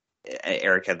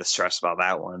Eric had the stress about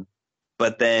that one.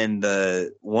 But then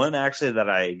the one actually that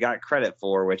I got credit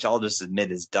for, which I'll just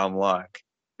admit is dumb luck,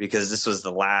 because this was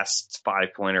the last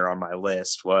 5-pointer on my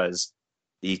list, was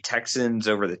the Texans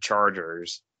over the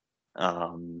Chargers.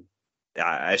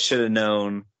 I should have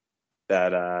known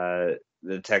that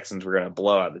the Texans were going to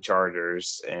blow out the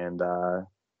Chargers, and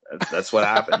that's what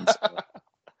happened.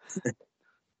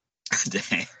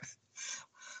 Dang.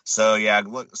 So, yeah,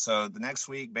 look, so the next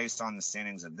week, based on the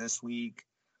standings of this week,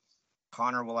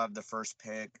 Connor will have the first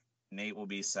pick, Nate will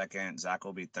be second, Zach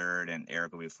will be third, and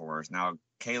Eric will be fourth. Now,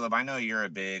 Caleb, I know you're a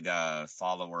big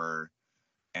follower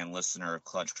and listener of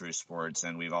Clutch Crew Sports,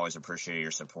 and we've always appreciated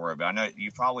your support, but I know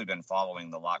you've probably been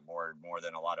following the lock board more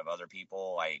than a lot of other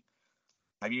people. Like,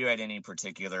 have you had any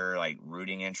particular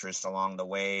rooting interest along the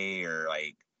way, or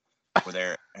were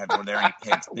there any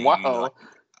picks that Wow. you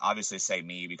obviously say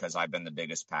me because I've been the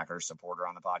biggest Packers supporter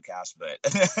on the podcast, but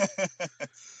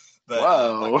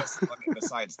Whoa.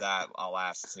 Besides that, I'll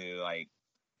ask too,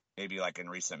 maybe in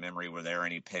recent memory, were there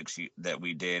any picks that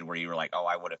we did where you were like, oh,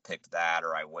 I would have picked that,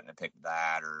 or I wouldn't have picked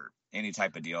that, or any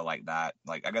type of deal like that?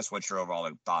 I guess what's your overall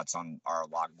thoughts on our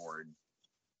lock board?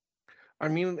 I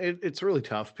mean, it's really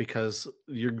tough because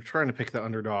you're trying to pick the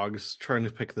underdogs, trying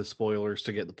to pick the spoilers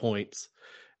to get the points,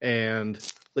 and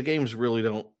the games really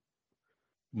don't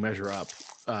measure up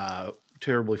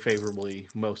terribly favorably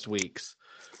most weeks.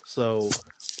 So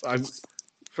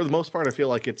for the most part, I feel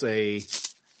like it's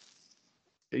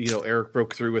Eric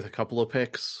broke through with a couple of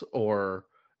picks, or,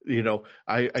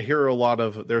 I hear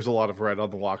there's a lot of red on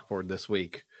the lock board this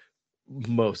week,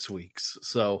 most weeks.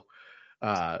 So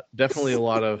definitely a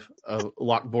lot of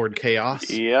lock board chaos.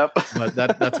 Yep. But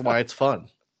that's why it's fun.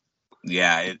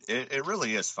 Yeah, it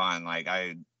really is fun.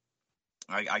 I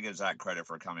give Zach credit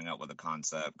for coming up with a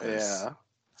concept. Yeah.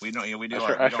 We know. We do.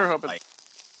 I sure hope like.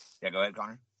 Yeah, go ahead,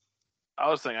 Connor. I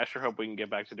was saying I sure hope we can get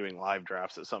back to doing live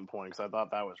drafts at some point because I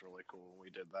thought that was really cool when we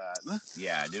did that.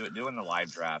 Yeah, doing the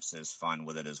live drafts is fun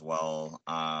with it as well.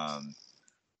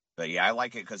 But yeah, I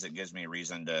like it because it gives me a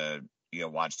reason to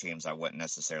watch teams I wouldn't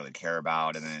necessarily care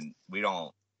about, and then we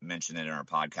don't mention it in our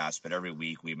podcast, but every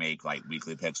week we make like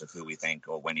weekly picks of who we think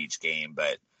will win each game.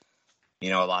 But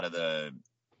a lot of the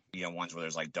ones where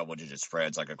there's like double-digit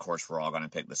spreads, like of course we're all going to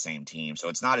pick the same team, so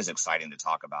it's not as exciting to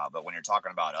talk about. But when you're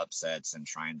talking about upsets and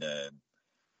trying to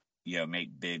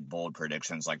make big bold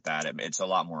predictions like that, it's a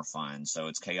lot more fun. So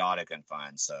it's chaotic and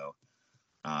fun. So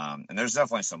and there's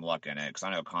definitely some luck in it because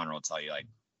I know Connor will tell you like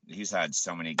he's had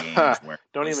so many games where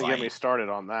don't even get me started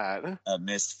on that. A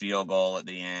missed field goal at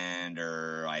the end,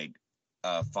 or like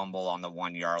a fumble on the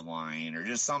 1 yard line, or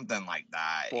just something like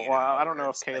that. Well, I don't know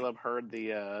if Caleb heard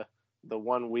the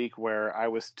 1 week where I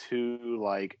was 2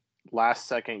 like last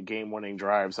second game winning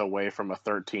drives away from a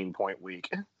 13-point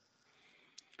week.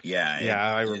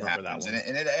 Yeah, I remember that one.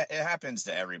 And it happens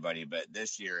to everybody, but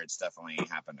this year it's definitely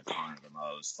happened to Connor the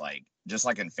most. Like, just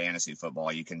like in fantasy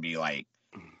football, you can be like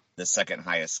the second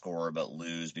highest scorer but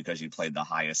lose because you played the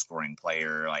highest scoring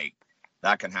player. Like,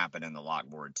 that can happen in the lock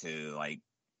board too. Like,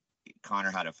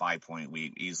 Connor had a 5-point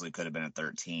week, easily could have been a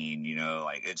 13.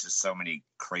 Like, it's just so many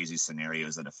crazy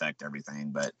scenarios that affect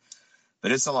everything. But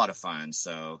it's a lot of fun.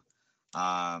 So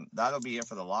that'll be it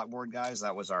for the lock board, guys.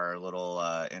 That was our little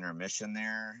intermission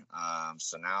there.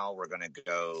 So now we're going to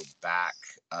go back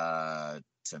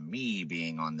to me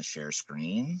being on the share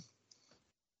screen.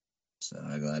 So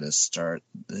I got to start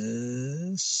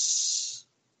this.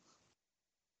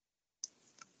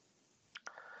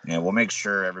 Yeah, we'll make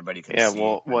sure everybody can see.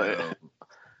 Well,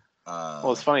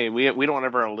 it's funny. We don't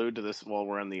ever allude to this while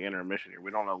we're in the intermission here.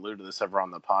 We don't allude to this ever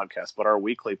on the podcast, but our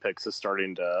weekly picks is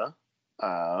starting to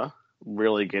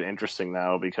really get interesting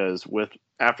now because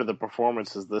after the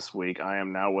performances this week, I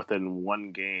am now within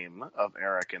 1 game of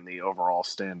Eric in the overall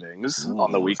standings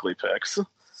on the weekly picks.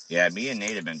 Yeah, me and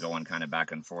Nate have been going kind of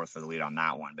back and forth for the lead on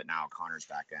that one, but now Connor's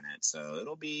back in it, so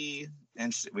it'll be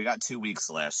interesting. We got 2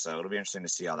 weeks left, so it'll be interesting to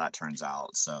see how that turns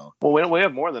out. So, well, we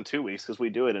have more than 2 weeks because we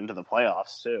do it into the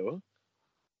playoffs too.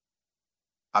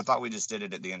 I thought we just did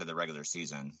it at the end of the regular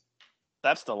season.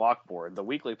 That's the lock board. The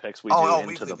weekly picks we do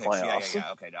into the picks. Playoffs.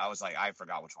 Yeah. Okay, I was like, I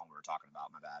forgot which one we were talking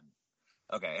about. My bad.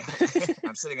 Okay,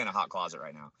 I'm sitting in a hot closet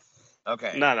right now.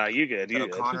 Okay. No, you good. So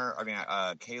Connor,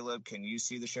 Caleb, can you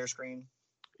see the share screen?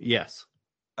 Yes.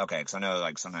 Okay, because I know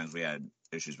like sometimes we had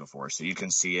issues before, so you can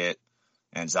see it,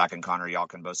 and Zach and Connor, y'all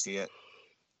can both see it.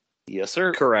 Yes,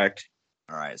 sir. Correct.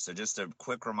 All right. So just a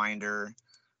quick reminder.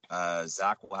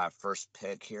 Zach will have first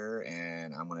pick here,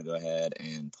 and I'm going to go ahead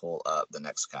and pull up the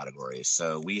next category.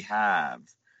 So we have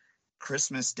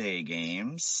Christmas Day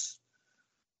games,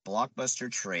 blockbuster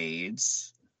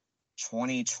trades,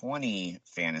 2020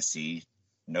 fantasy.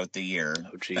 Note the year.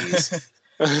 Oh, jeez.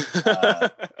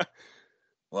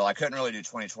 Well, I couldn't really do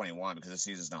 2021 because the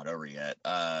season's not over yet.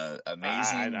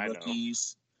 Amazing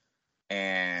rookies.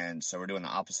 And so we're doing the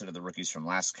opposite of the rookies from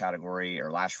last category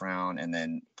or last round, and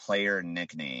then player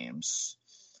nicknames.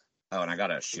 Oh, and I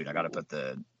gotta put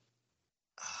I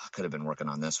could have been working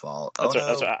on this while. I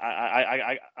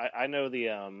know the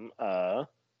I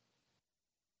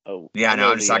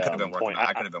could have been working.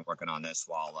 I could have been working on this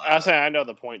while. I say I know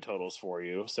the point totals for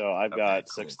you, so I've got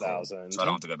 6,000. Cool. So I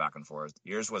don't have to go back and forth.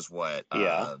 Yours was what?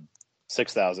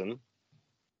 6,000.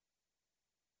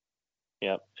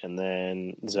 Yep, and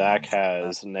then Zach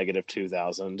has negative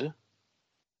 2,000.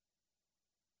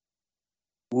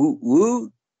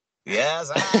 Woo! Yeah,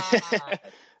 Zach.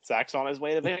 Zach's on his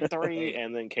way to victory,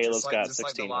 and then Caleb's got 1,600. Just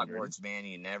like the lock boards, man.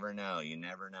 You never know.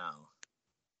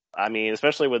 I mean,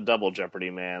 especially with Double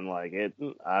Jeopardy, man. Like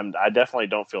I definitely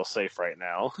don't feel safe right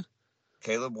now.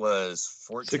 Caleb was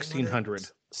 1,600.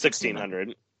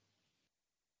 1,600.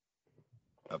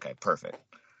 Okay, perfect.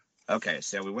 Okay,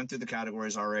 so we went through the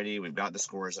categories already. We've got the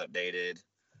scores updated.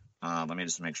 Let me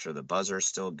just make sure the buzzer's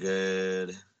still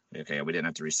good. Okay, we didn't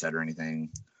have to reset or anything.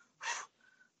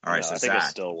 All right, so I think Zach, it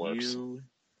still works.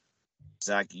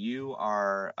 Zach, you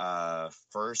are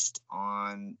first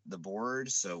on the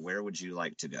board, so where would you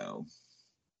like to go?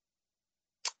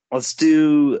 Let's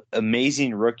do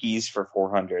amazing rookies for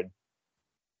 400.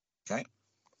 Okay.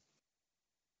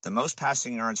 The most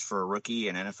passing yards for a rookie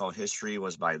in NFL history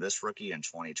was by this rookie in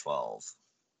 2012.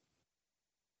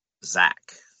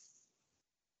 Zach.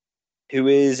 Who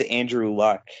is Andrew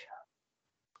Luck?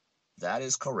 That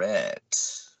is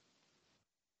correct.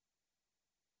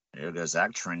 There goes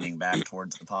Zach, trending back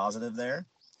towards the positive there.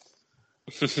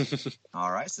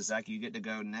 All right, so Zach, you get to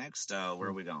go next. Where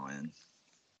are we going?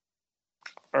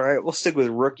 All right, we'll stick with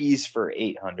rookies for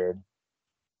 800.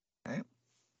 Okay.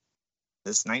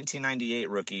 This 1998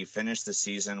 rookie finished the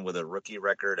season with a rookie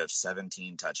record of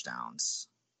 17 touchdowns.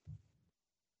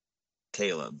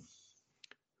 Caleb.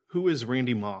 Who is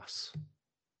Randy Moss?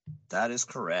 That is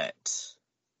correct.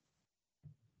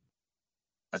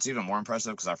 That's even more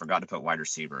impressive because I forgot to put wide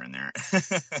receiver in there.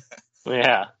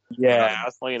 Yeah. Yeah.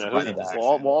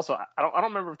 Well, Well, also, I don't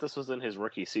remember if this was in his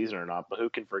rookie season or not, but who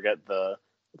can forget the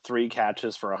 3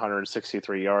 catches for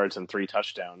 163 yards and 3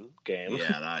 touchdown game?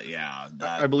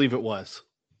 I believe it was.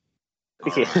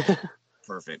 All right.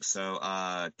 Perfect. So,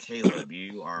 Caleb,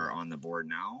 you are on the board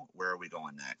now. Where are we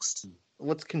going next?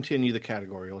 Let's continue the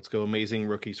category. Let's go amazing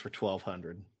rookies for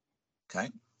 1,200. Okay.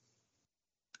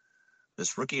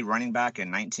 This rookie running back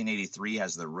in 1983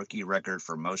 has the rookie record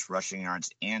for most rushing yards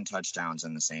and touchdowns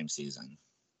in the same season.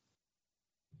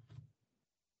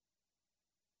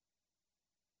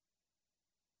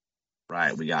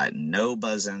 Right. We got no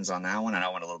buzz-ins on that one, and I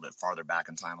went a little bit farther back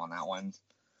in time on that one.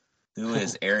 Who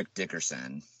is Eric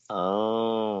Dickerson?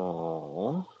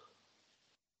 Oh.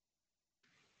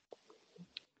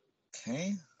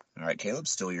 Okay. All right, Caleb,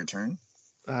 still your turn.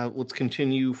 Let's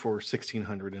continue for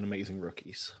 1,600 in amazing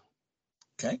rookies.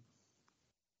 Okay.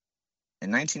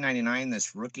 In 1999,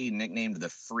 this rookie nicknamed the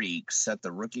Freak set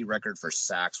the rookie record for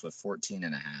sacks with 14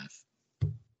 and a half.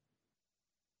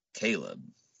 Caleb.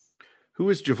 Who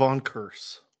is Javon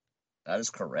Curse? That is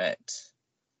correct.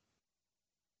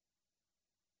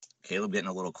 Caleb getting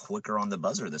a little quicker on the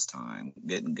buzzer this time,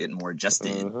 getting more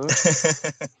adjusted.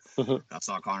 Mm-hmm. I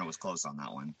saw Connor was close on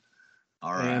that one.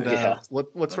 All right. And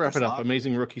let's wrap it up.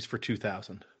 Amazing rookies for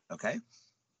 2,000. Okay.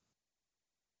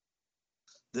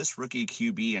 This rookie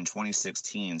QB in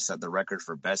 2016 set the record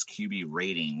for best QB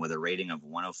rating with a rating of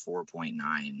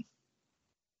 104.9.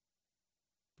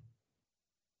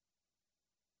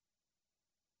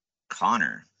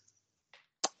 Connor.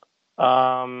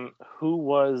 Who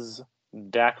was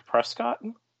Dak Prescott?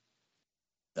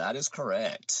 That is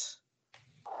correct.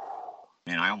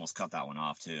 Man, I almost cut that one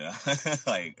off too.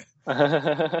 Like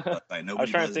I was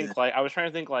trying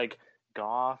to think like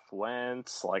Goff,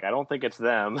 Wentz. Like, I don't think it's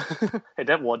them. It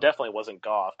definitely wasn't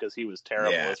Goff because he was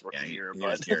terrible his rookie year. He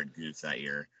was Jared Goose that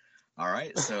year. All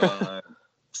right, so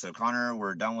so Connor,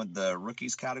 we're done with the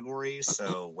rookies category.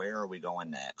 So where are we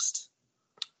going next?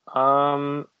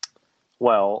 Well,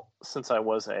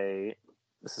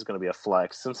 this is going to be a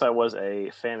flex. Since I was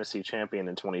a fantasy champion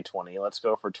in 2020, let's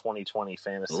go for 2020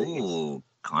 fantasy. Ooh,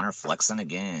 Connor flexing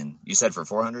again. You said for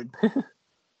 400?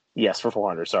 Yes, for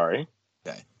 400. Sorry.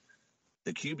 Okay.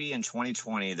 The QB in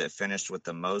 2020 that finished with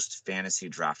the most fantasy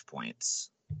draft points.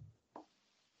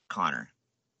 Connor.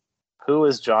 Who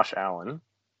is Josh Allen?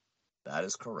 That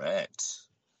is correct.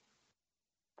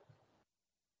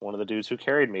 One of the dudes who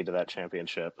carried me to that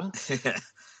championship.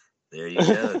 There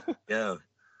you go.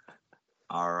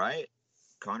 All right.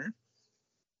 Connor?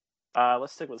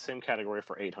 Let's stick with the same category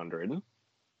for 800.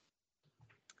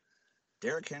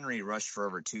 Derrick Henry rushed for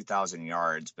over 2,000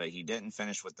 yards, but he didn't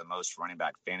finish with the most running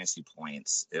back fantasy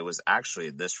points. It was actually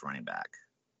this running back.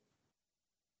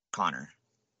 Connor.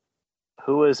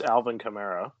 Who is Alvin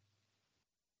Kamara?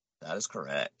 That is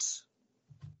correct.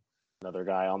 Another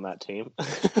guy on that team. I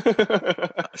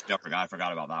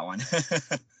forgot about that one.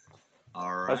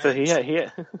 All right.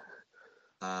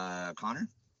 Connor?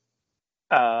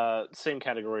 Same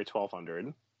category,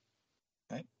 1,200.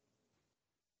 Okay.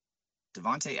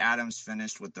 Devontae Adams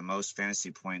finished with the most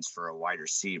fantasy points for a wide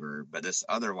receiver, but this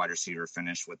other wide receiver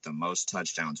finished with the most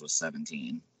touchdowns with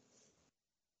 17.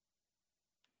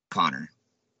 Connor.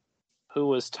 Who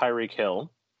was Tyreek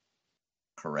Hill?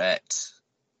 Correct.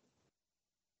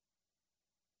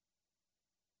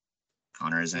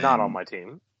 Connor is not on my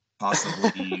team.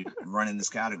 Possibly running this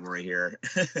category here.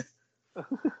 All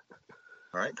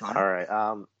right, Connor. All right.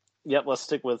 Yep, let's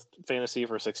stick with fantasy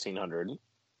for 1,600.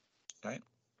 Okay.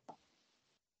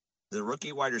 The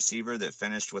rookie wide receiver that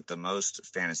finished with the most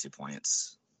fantasy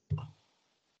points.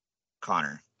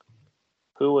 Connor.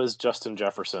 Who was Justin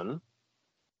Jefferson?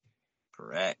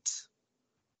 Correct.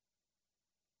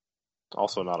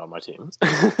 Also not on my team.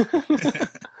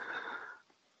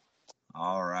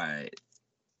 All right.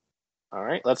 All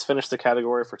right, let's finish the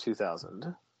category for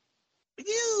 2,000.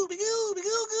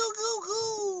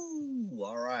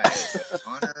 All right. So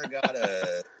Connor got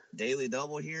a daily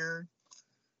double here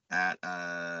at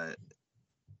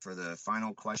for the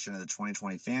final question of the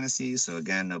 2020 fantasy. So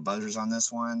again, no buzzers on this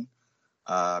one.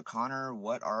 Connor,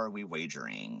 what are we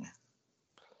wagering?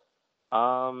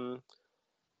 You have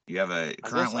you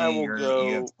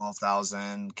have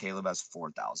 12,000. Caleb has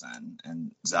 4,000,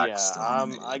 and Zach.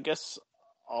 Yeah. I guess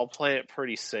I'll play it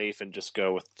pretty safe and just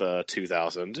go with the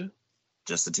 2000.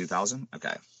 Just the 2000?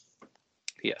 Okay.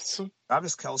 Yes.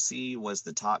 Travis Kelce was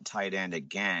the top tight end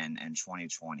again in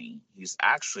 2020. He's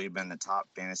actually been the top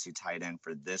fantasy tight end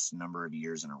for this number of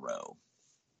years in a row.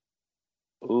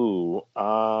 Ooh.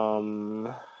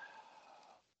 I'm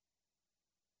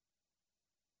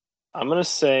going to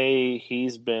say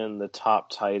he's been the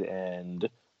top tight end.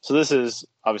 So this is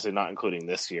obviously not including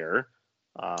this year.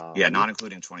 Yeah, not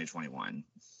including 2021.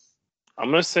 I'm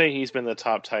going to say he's been the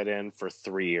top tight end for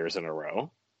 3 years in a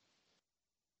row.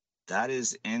 That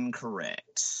is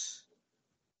incorrect.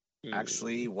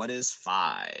 Actually, what is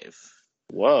 5?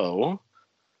 Whoa.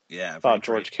 Yeah. I thought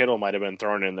George Kittle might have been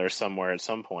thrown in there somewhere at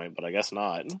some point, but I guess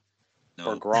not. No.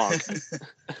 Or Gronk.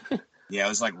 Yeah, it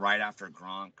was like right after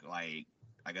Gronk, like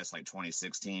I guess like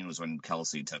 2016 was when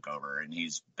Kelce took over, and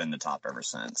he's been the top ever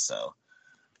since. So,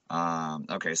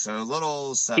 okay, so a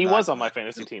little setback. He was on my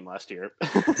fantasy team last year.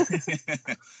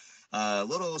 A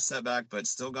little setback, but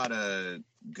still got a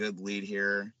good lead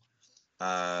here.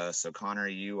 So Connor,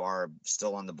 you are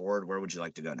still on the board. Where would you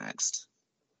like to go next?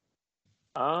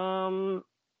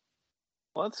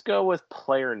 Let's go with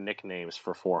player nicknames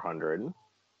for 400.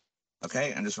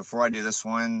 Okay, and just before I do this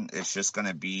one, it's just going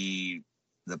to be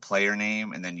the player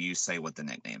name, and then you say what the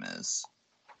nickname is.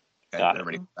 Okay, Got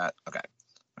everybody it. got that? Okay.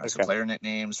 All right, Okay. so player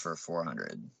nicknames for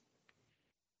 400.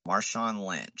 Marshawn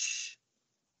Lynch.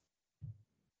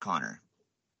 Connor.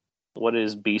 What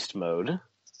is beast mode?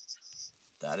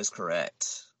 That is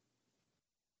correct.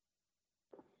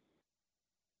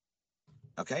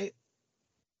 Okay.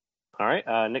 All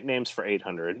right. Nicknames for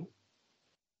 800.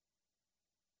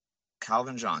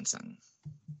 Calvin Johnson.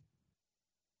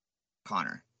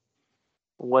 Connor.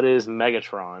 What is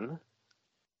Megatron?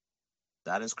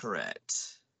 That is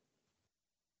correct.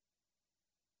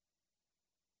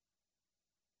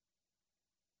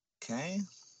 Okay.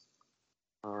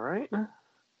 All right.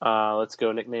 Let's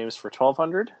go nicknames for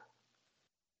 1200.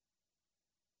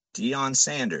 Deion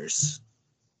Sanders.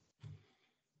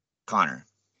 Connor.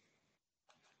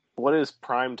 What is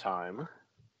prime time?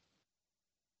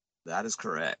 That is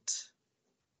correct.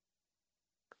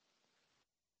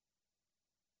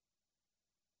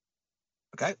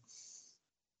 Okay.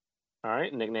 All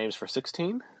right. Nicknames for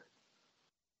 16.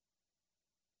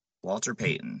 Walter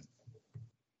Payton.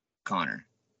 Connor.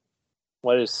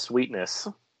 What is sweetness?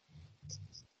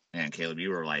 Man, Caleb,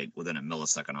 you were like within a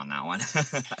millisecond on that one.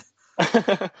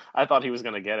 I thought he was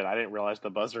going to get it. I didn't realize the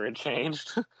buzzer had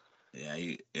changed.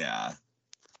 Yeah.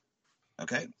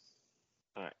 Okay.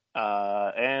 All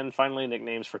right. And finally,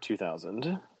 nicknames for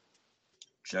 2000.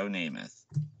 Joe Namath.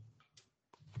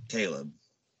 Caleb.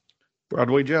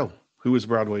 Broadway Joe. Who is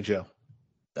Broadway Joe?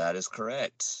 That is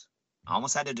correct. I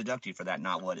almost had to deduct you for that.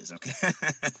 Not what is okay.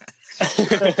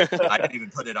 I didn't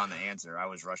even put it on the answer. I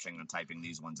was rushing and typing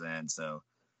these ones in. So,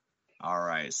 all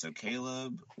right. So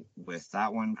Caleb with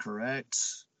that one correct.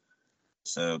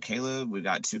 So Caleb, we've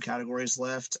got 2 categories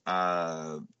left.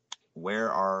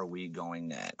 Where are we going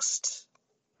next?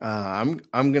 I'm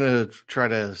gonna try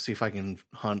to see if I can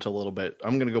hunt a little bit.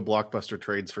 I'm gonna go blockbuster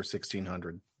trades for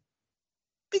 1600.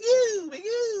 Big you.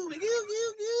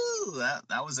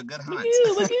 That was a good hunt.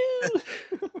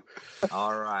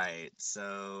 All right.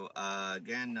 So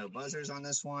again, no buzzers on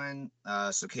this one.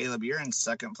 So Caleb, you're in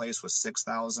second place with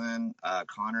 6,000.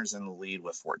 Connor's in the lead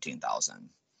with 14,000.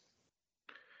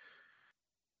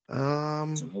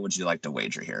 So what would you like to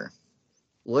wager here?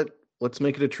 Let's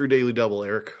make it a true daily double,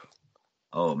 Eric.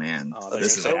 Oh man,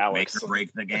 this is make or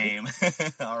break the game.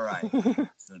 All right,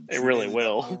 so it really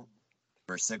will.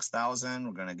 For 6,000,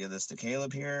 we're gonna give this to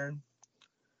Caleb here.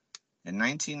 In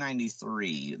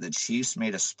 1993, the Chiefs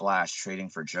made a splash trading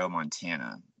for Joe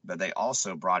Montana, but they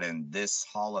also brought in this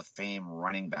Hall of Fame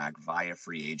running back via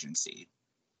free agency.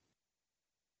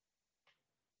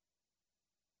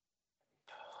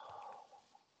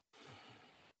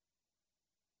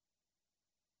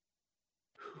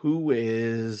 Who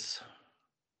is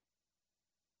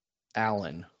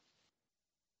Allen?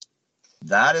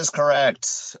 That is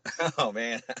correct. Oh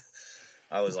man,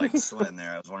 I was like sweating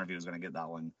there. I was wondering if he was going to get that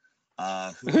one.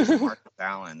 Who is Marcus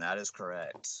Allen? That is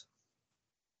correct.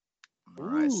 All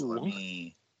right, so let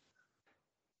me.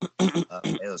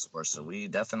 So we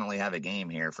definitely have a game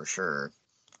here for sure.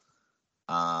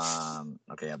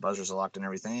 Okay, yeah, buzzers are locked and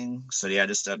everything. So yeah,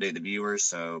 just to update the viewers.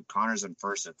 So Connor's in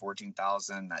first at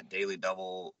 14,000. That daily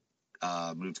double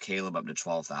moved Caleb up to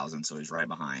 12,000, so he's right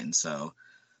behind. So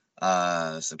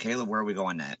Caleb, where are we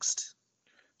going next?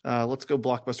 Let's go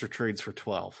blockbuster trades for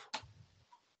 12.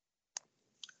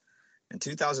 In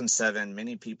 2007,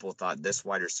 many people thought this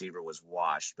wide receiver was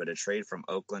washed, but a trade from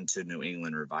Oakland to New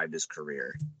England revived his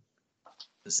career.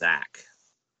 Zach.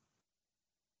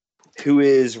 Who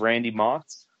is Randy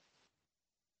Moss?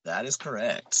 That is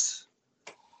correct.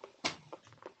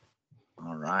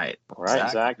 All right. All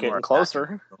right, Zach you are getting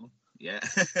closer. Yeah.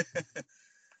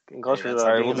 Getting closer to that's All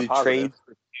right, being we'll a do positive. trades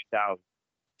for 2000.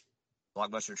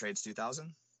 Blockbuster Trades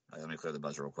 2000. Let me clear the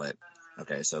buzzer real quick.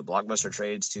 Okay, so Blockbuster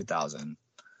Trades 2000.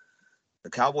 The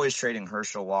Cowboys trading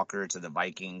Herschel Walker to the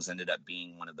Vikings ended up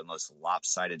being one of the most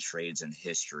lopsided trades in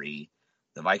history.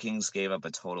 The Vikings gave up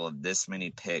a total of this many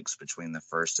picks between the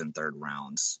first and third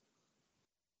rounds.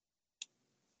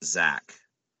 Zach.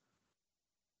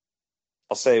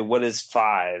 I'll say, what is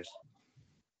 5?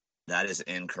 That is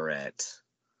incorrect.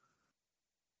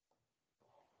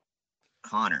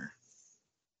 Connor.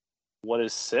 What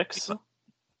is 6?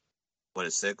 What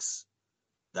is 6?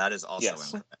 That is also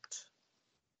Yes. incorrect.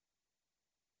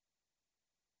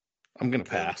 I'm going to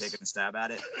Caleb, pass. taking a stab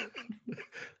at it.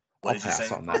 I'll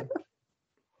pass on that.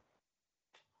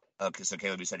 Okay, so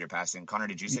Caleb, you said you're passing. Connor,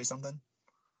 did you say something?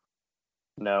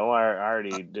 No, I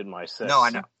already did my 6. No, I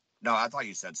know. No, I thought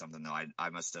you said something though. I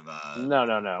must have.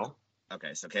 No.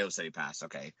 Okay, so Caleb said he passed.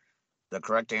 Okay, the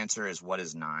correct answer is what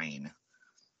is 9.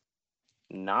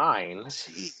 9.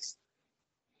 Jeez.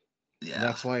 Yeah, And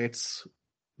that's why it's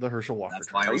the Herschel Walker.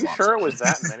 That's why trade. Are was you sure it lopsided. was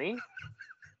that many?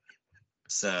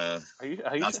 So Are you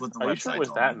that's sure, what the are you sure website it was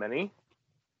told that me. many?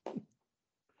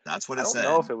 That's what I it don't said.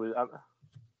 know if it was.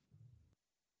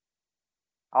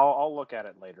 I'll look at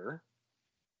it later.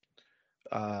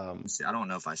 See, I don't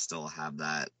know if I still have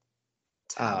that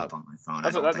tab up on my phone. I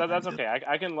That's, don't think that's I do. okay.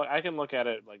 I can look at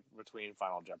it like between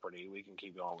Final Jeopardy. We can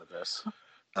keep going with this.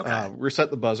 Okay.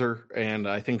 Reset the buzzer, and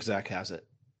I think Zach has it.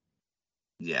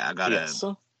 Yeah, I gotta Yes.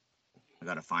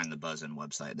 find the Buzzin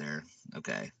website there.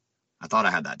 Okay. I thought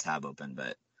I had that tab open,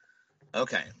 but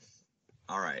okay.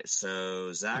 All right.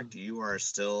 So Zach, you are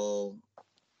still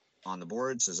on the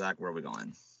board. So Zach, where are we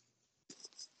going?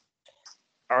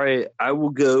 All right, I will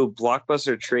go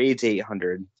Blockbuster Trades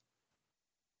 800.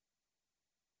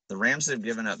 The Rams have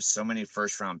given up so many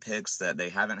first-round picks that they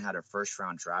haven't had a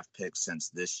first-round draft pick since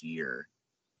this year.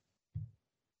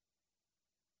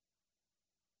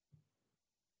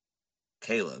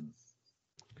 Caleb.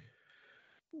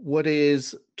 What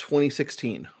is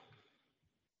 2016?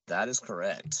 That is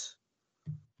correct.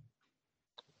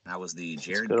 That was the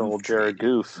Jared Good Goof old Jared trade.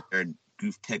 Goof. Jared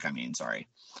Goof pick, sorry.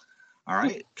 All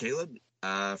right, Caleb.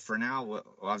 For now, we'll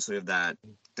obviously have that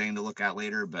thing to look at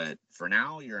later, but for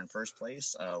now, you're in first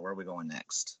place. Where are we going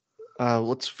next?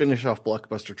 Let's finish off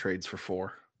Blockbuster Trades for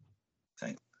 4.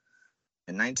 Okay.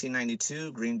 In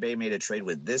 1992, Green Bay made a trade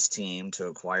with this team to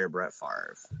acquire Brett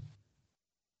Favre.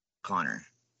 Connor.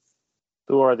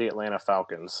 Who are the Atlanta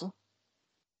Falcons?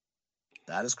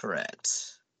 That is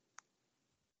correct.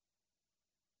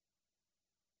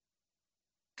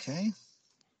 Okay.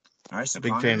 All right, so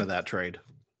Big Connor. fan of that trade.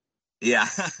 Yeah.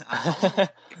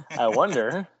 I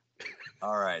wonder.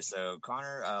 All right, so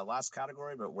Connor, last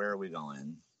category, but where are we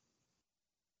going?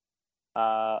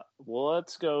 Well,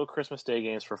 let's go Christmas Day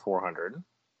games for 400.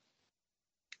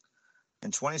 In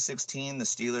 2016, the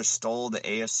Steelers stole the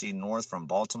AFC North from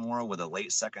Baltimore with a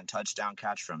late second touchdown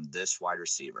catch from this wide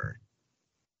receiver.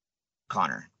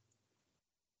 Connor.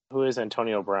 Who is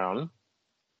Antonio Brown?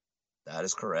 That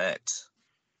is correct.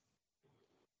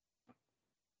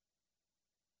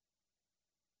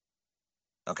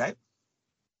 Okay.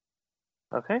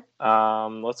 Okay.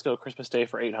 Let's go Christmas Day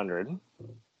for 800.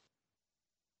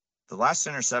 The last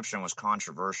interception was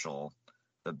controversial,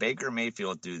 but Baker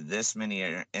Mayfield threw this many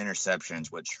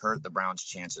interceptions, which hurt the Browns'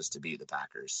 chances to beat the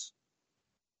Packers.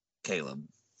 Caleb.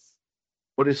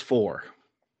 What is 4?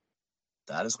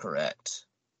 That is correct.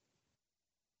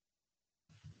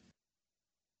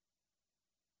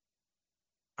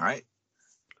 All right.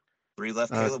 3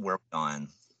 left, Caleb. Where are we going?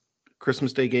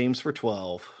 Christmas Day games for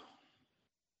 12.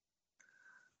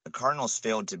 The Cardinals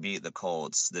failed to beat the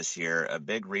Colts this year. A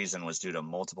big reason was due to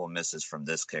multiple misses from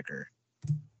this kicker.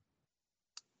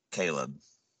 Caleb.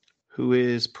 Who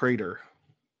is Prater?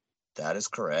 That is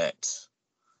correct.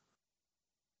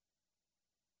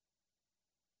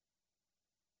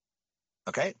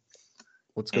 Okay.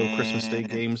 Let's go Christmas Day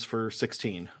games for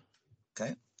 16.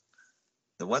 Okay.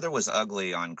 The weather was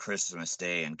ugly on Christmas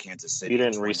Day in Kansas City. You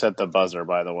didn't reset the buzzer,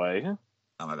 by the way.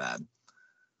 Oh, my bad.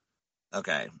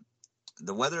 Okay.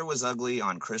 The weather was ugly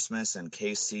on Christmas in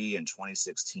KC in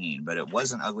 2016, but it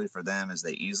wasn't ugly for them as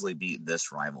they easily beat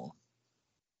this rival.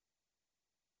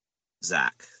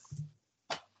 Zach.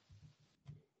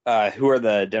 Who are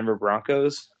the Denver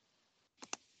Broncos?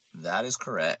 That is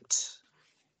correct.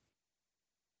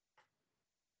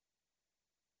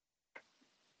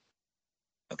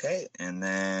 Okay, and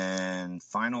then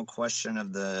final question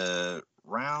of the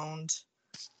round.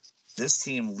 This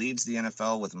team leads the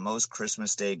NFL with most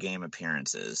Christmas Day game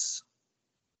appearances.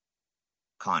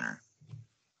 Connor.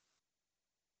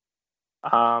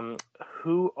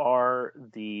 Who are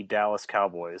the Dallas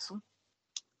Cowboys?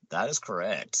 That is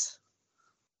correct.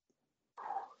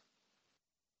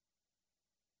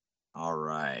 All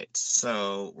right.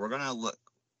 So we're going to look,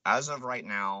 as of right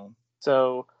now.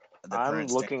 So I'm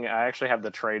looking, I actually have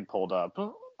the trade pulled up.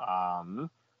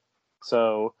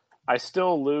 So I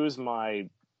still lose my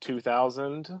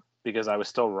 2,000 because I was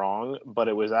still wrong, but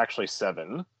it was actually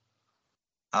 7.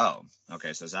 Oh,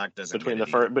 okay. So Zach doesn't between get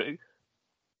the first, but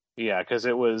yeah, because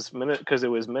it was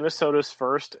Minnesota's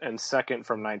first and second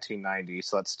from 1990,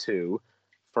 so that's 2.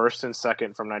 First and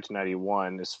second from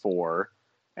 1991 is 4,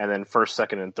 and then first,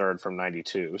 second, and third from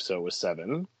 92, so it was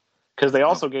 7. Because they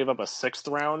also gave up a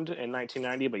 6th round in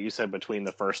 1990, but you said between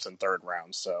the first and third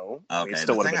round, so okay. It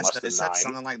still would have been less than it said 9.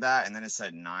 something like that, and then it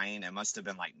said 9. It must have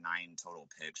been like 9 total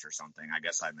picks or something. I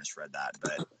guess I misread that,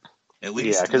 but at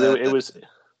least yeah, because it was.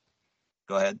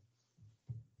 Go ahead.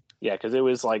 Yeah, because it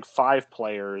was like 5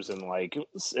 players and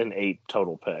 8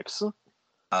 total picks.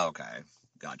 Oh, okay,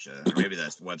 gotcha. Or maybe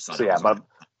that's website. So yeah, but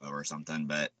or something,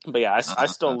 but yeah, I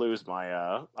still lose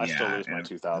my still lose my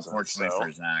 2,000. Unfortunately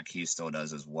for Zach, he still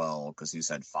does as well because he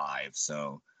said 5.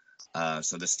 So,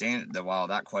 while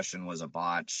that question was a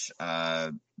botch,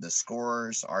 the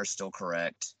scores are still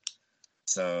correct.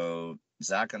 So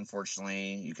Zach,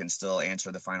 unfortunately, you can still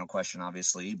answer the final question,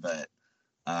 obviously, but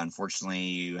unfortunately,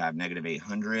 you have negative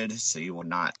 800, so you will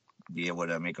not be able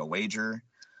to make a wager.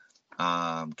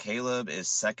 Caleb is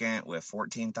second with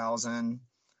 14,000,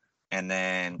 and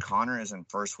then Connor is in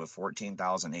first with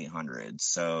 14,800.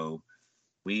 So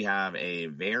we have a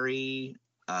very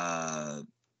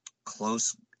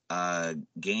close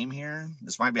game here.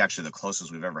 This might be actually the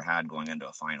closest we've ever had going into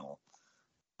a final.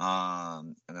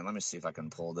 And then let me see if I can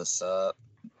pull this up.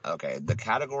 Okay, the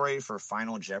category for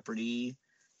Final Jeopardy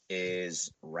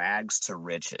is Rags to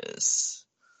Riches.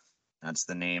 That's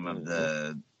the name of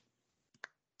the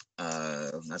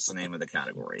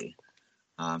category.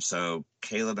 So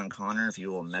Caleb and Connor, if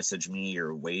you will message me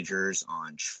your wagers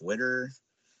on Twitter.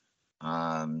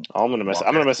 I'm gonna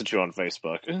message you on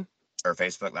Facebook. Or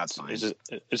Facebook, that's fine. It's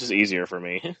just easier for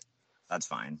me. That's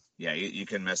fine. Yeah, you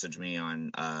can message me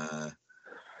on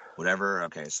whatever.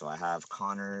 Okay, so I have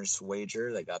Connor's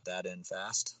wager. They got that in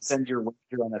fast. Send your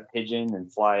wager on a pigeon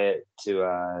and fly it to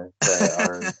our.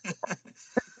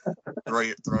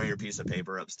 throw your piece of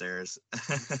paper upstairs.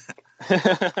 Okay,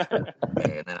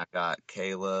 and then I got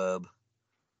Caleb.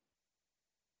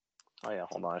 Oh yeah,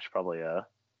 hold on. I should probably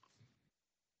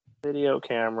video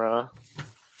camera.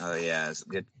 Oh yeah, it's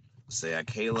good. So yeah,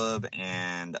 Caleb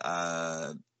and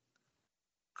Connor,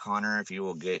 if you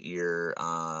will get your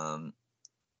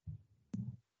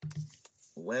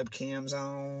webcams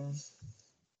on.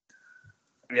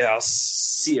 Yeah, I'll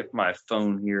see if my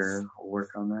phone here will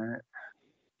work on that.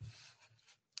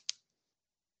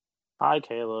 Hi,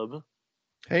 Caleb.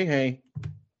 Hey.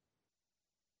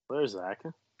 Where's Zach?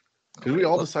 Did we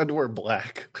all decide to wear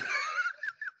black?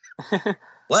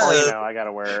 Well, I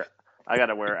gotta wear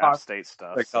App State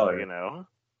stuff, so color.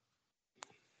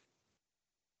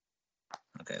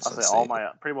 Okay, so I'll say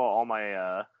pretty well all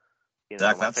my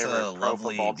Zach, my that's favorite a pro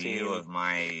lovely football view team. of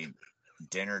my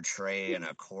dinner tray and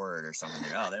a cord or something.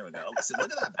 Oh, there we go. So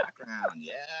look at that background.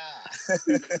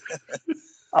 Yeah.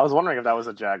 I was wondering if that was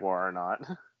a Jaguar or not.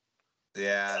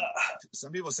 Yeah.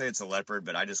 Some people say it's a leopard,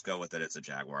 but I just go with it. It's a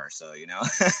Jaguar. So,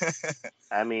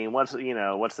 I mean, what's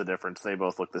the difference? They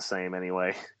both look the same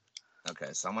anyway. Okay,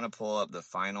 so I'm going to pull up the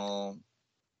final.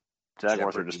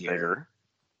 Jaguars are just bigger.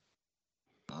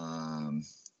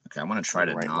 Okay, I'm going to try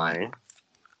to not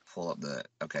pull up the.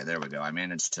 Okay, there we go. I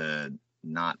managed to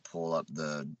not pull up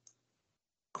the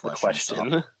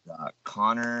question.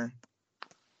 Connor.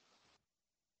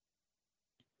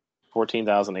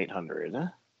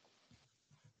 14,800.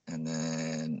 And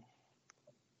then.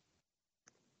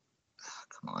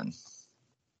 Come on.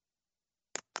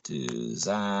 Do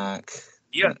Zach.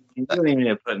 Yeah, you don't even need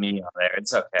to put me on there.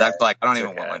 It's okay. Zach Black, I don't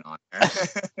even want mine on there.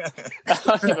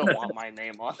 I don't even want my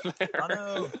name on there. Oh,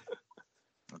 no.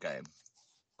 Okay.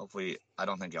 Hopefully, I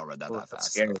don't think y'all read that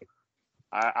fast. Scary. So.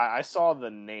 I saw the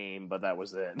name, but that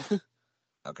was it.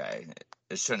 Okay.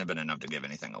 It shouldn't have been enough to give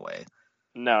anything away.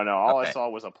 No. All I saw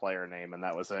was a player name, and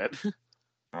that was it.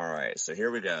 All right. So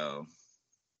here we go.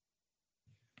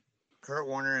 Kurt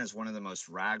Warner is one of the most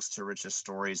rags to riches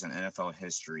stories in NFL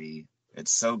history.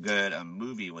 It's so good, a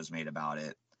movie was made about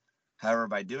it. However,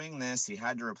 by doing this, he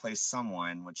had to replace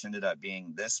someone, which ended up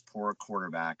being this poor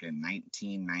quarterback in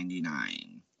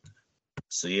 1999.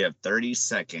 So you have 30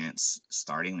 seconds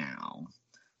starting now.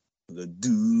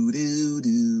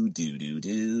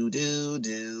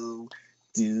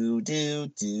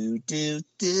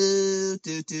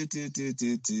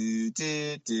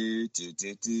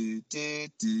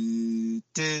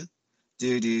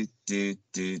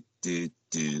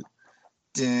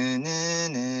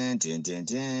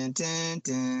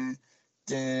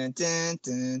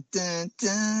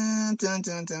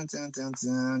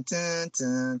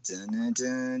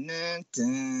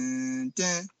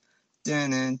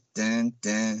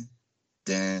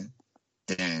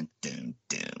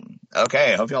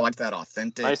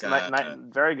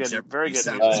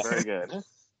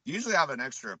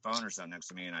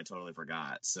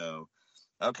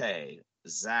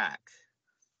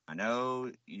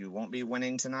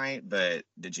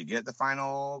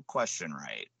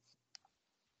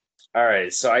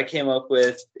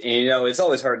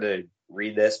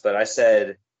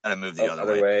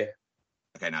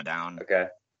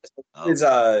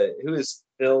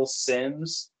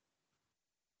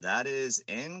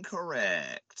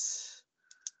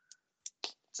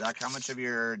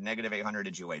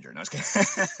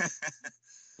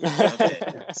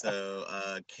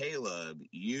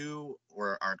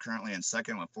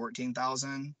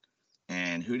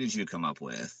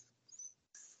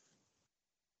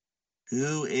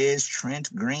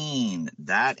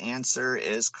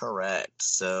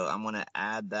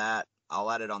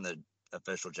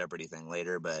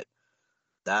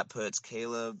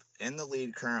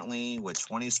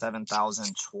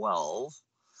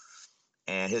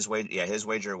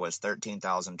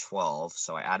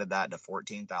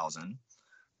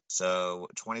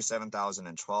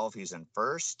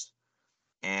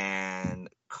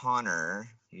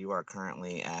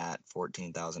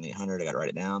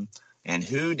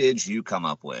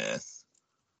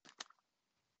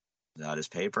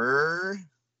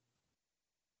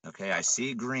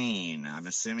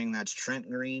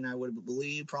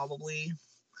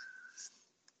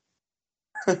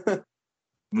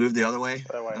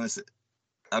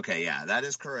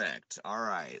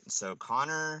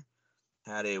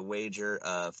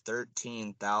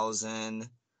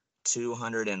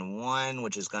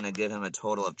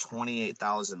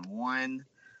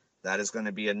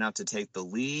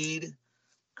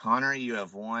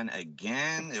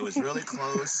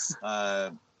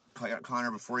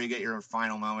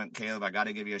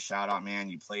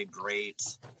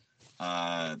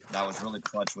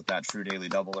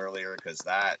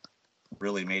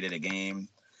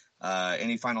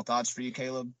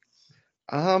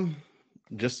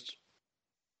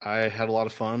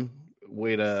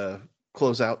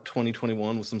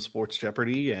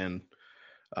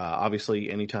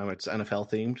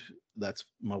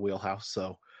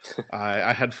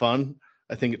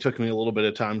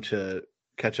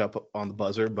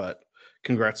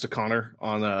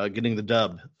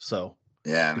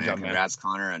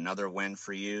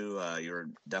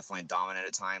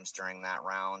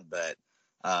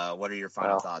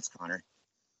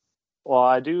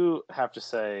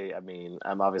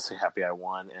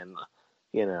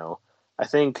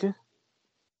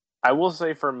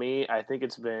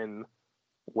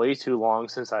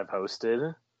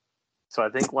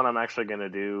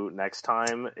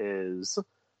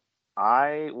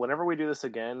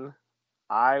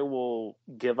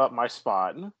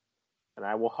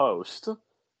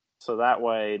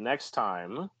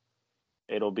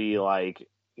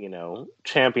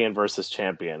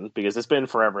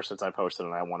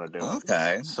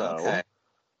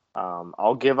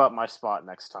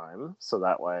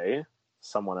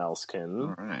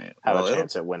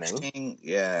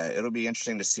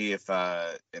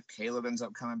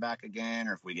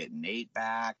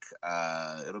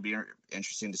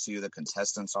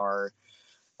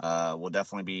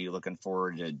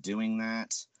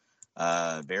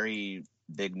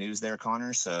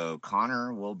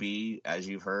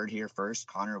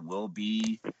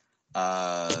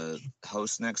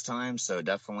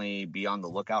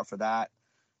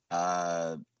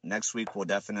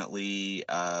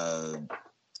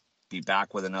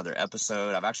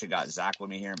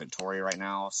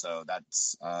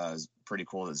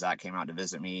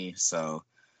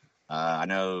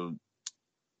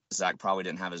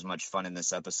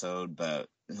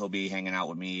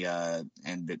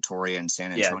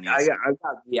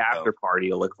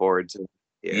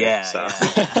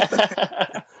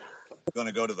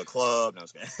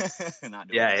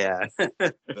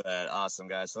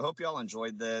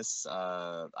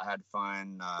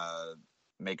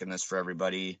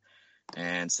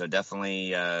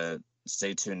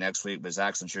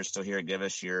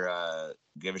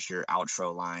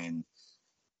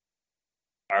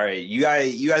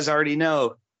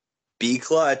 Be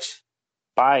clutch.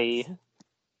 Bye.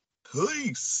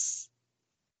 Peace.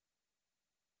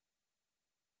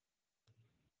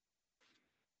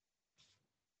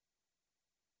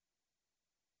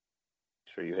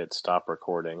 Sure you hit stop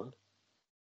recording.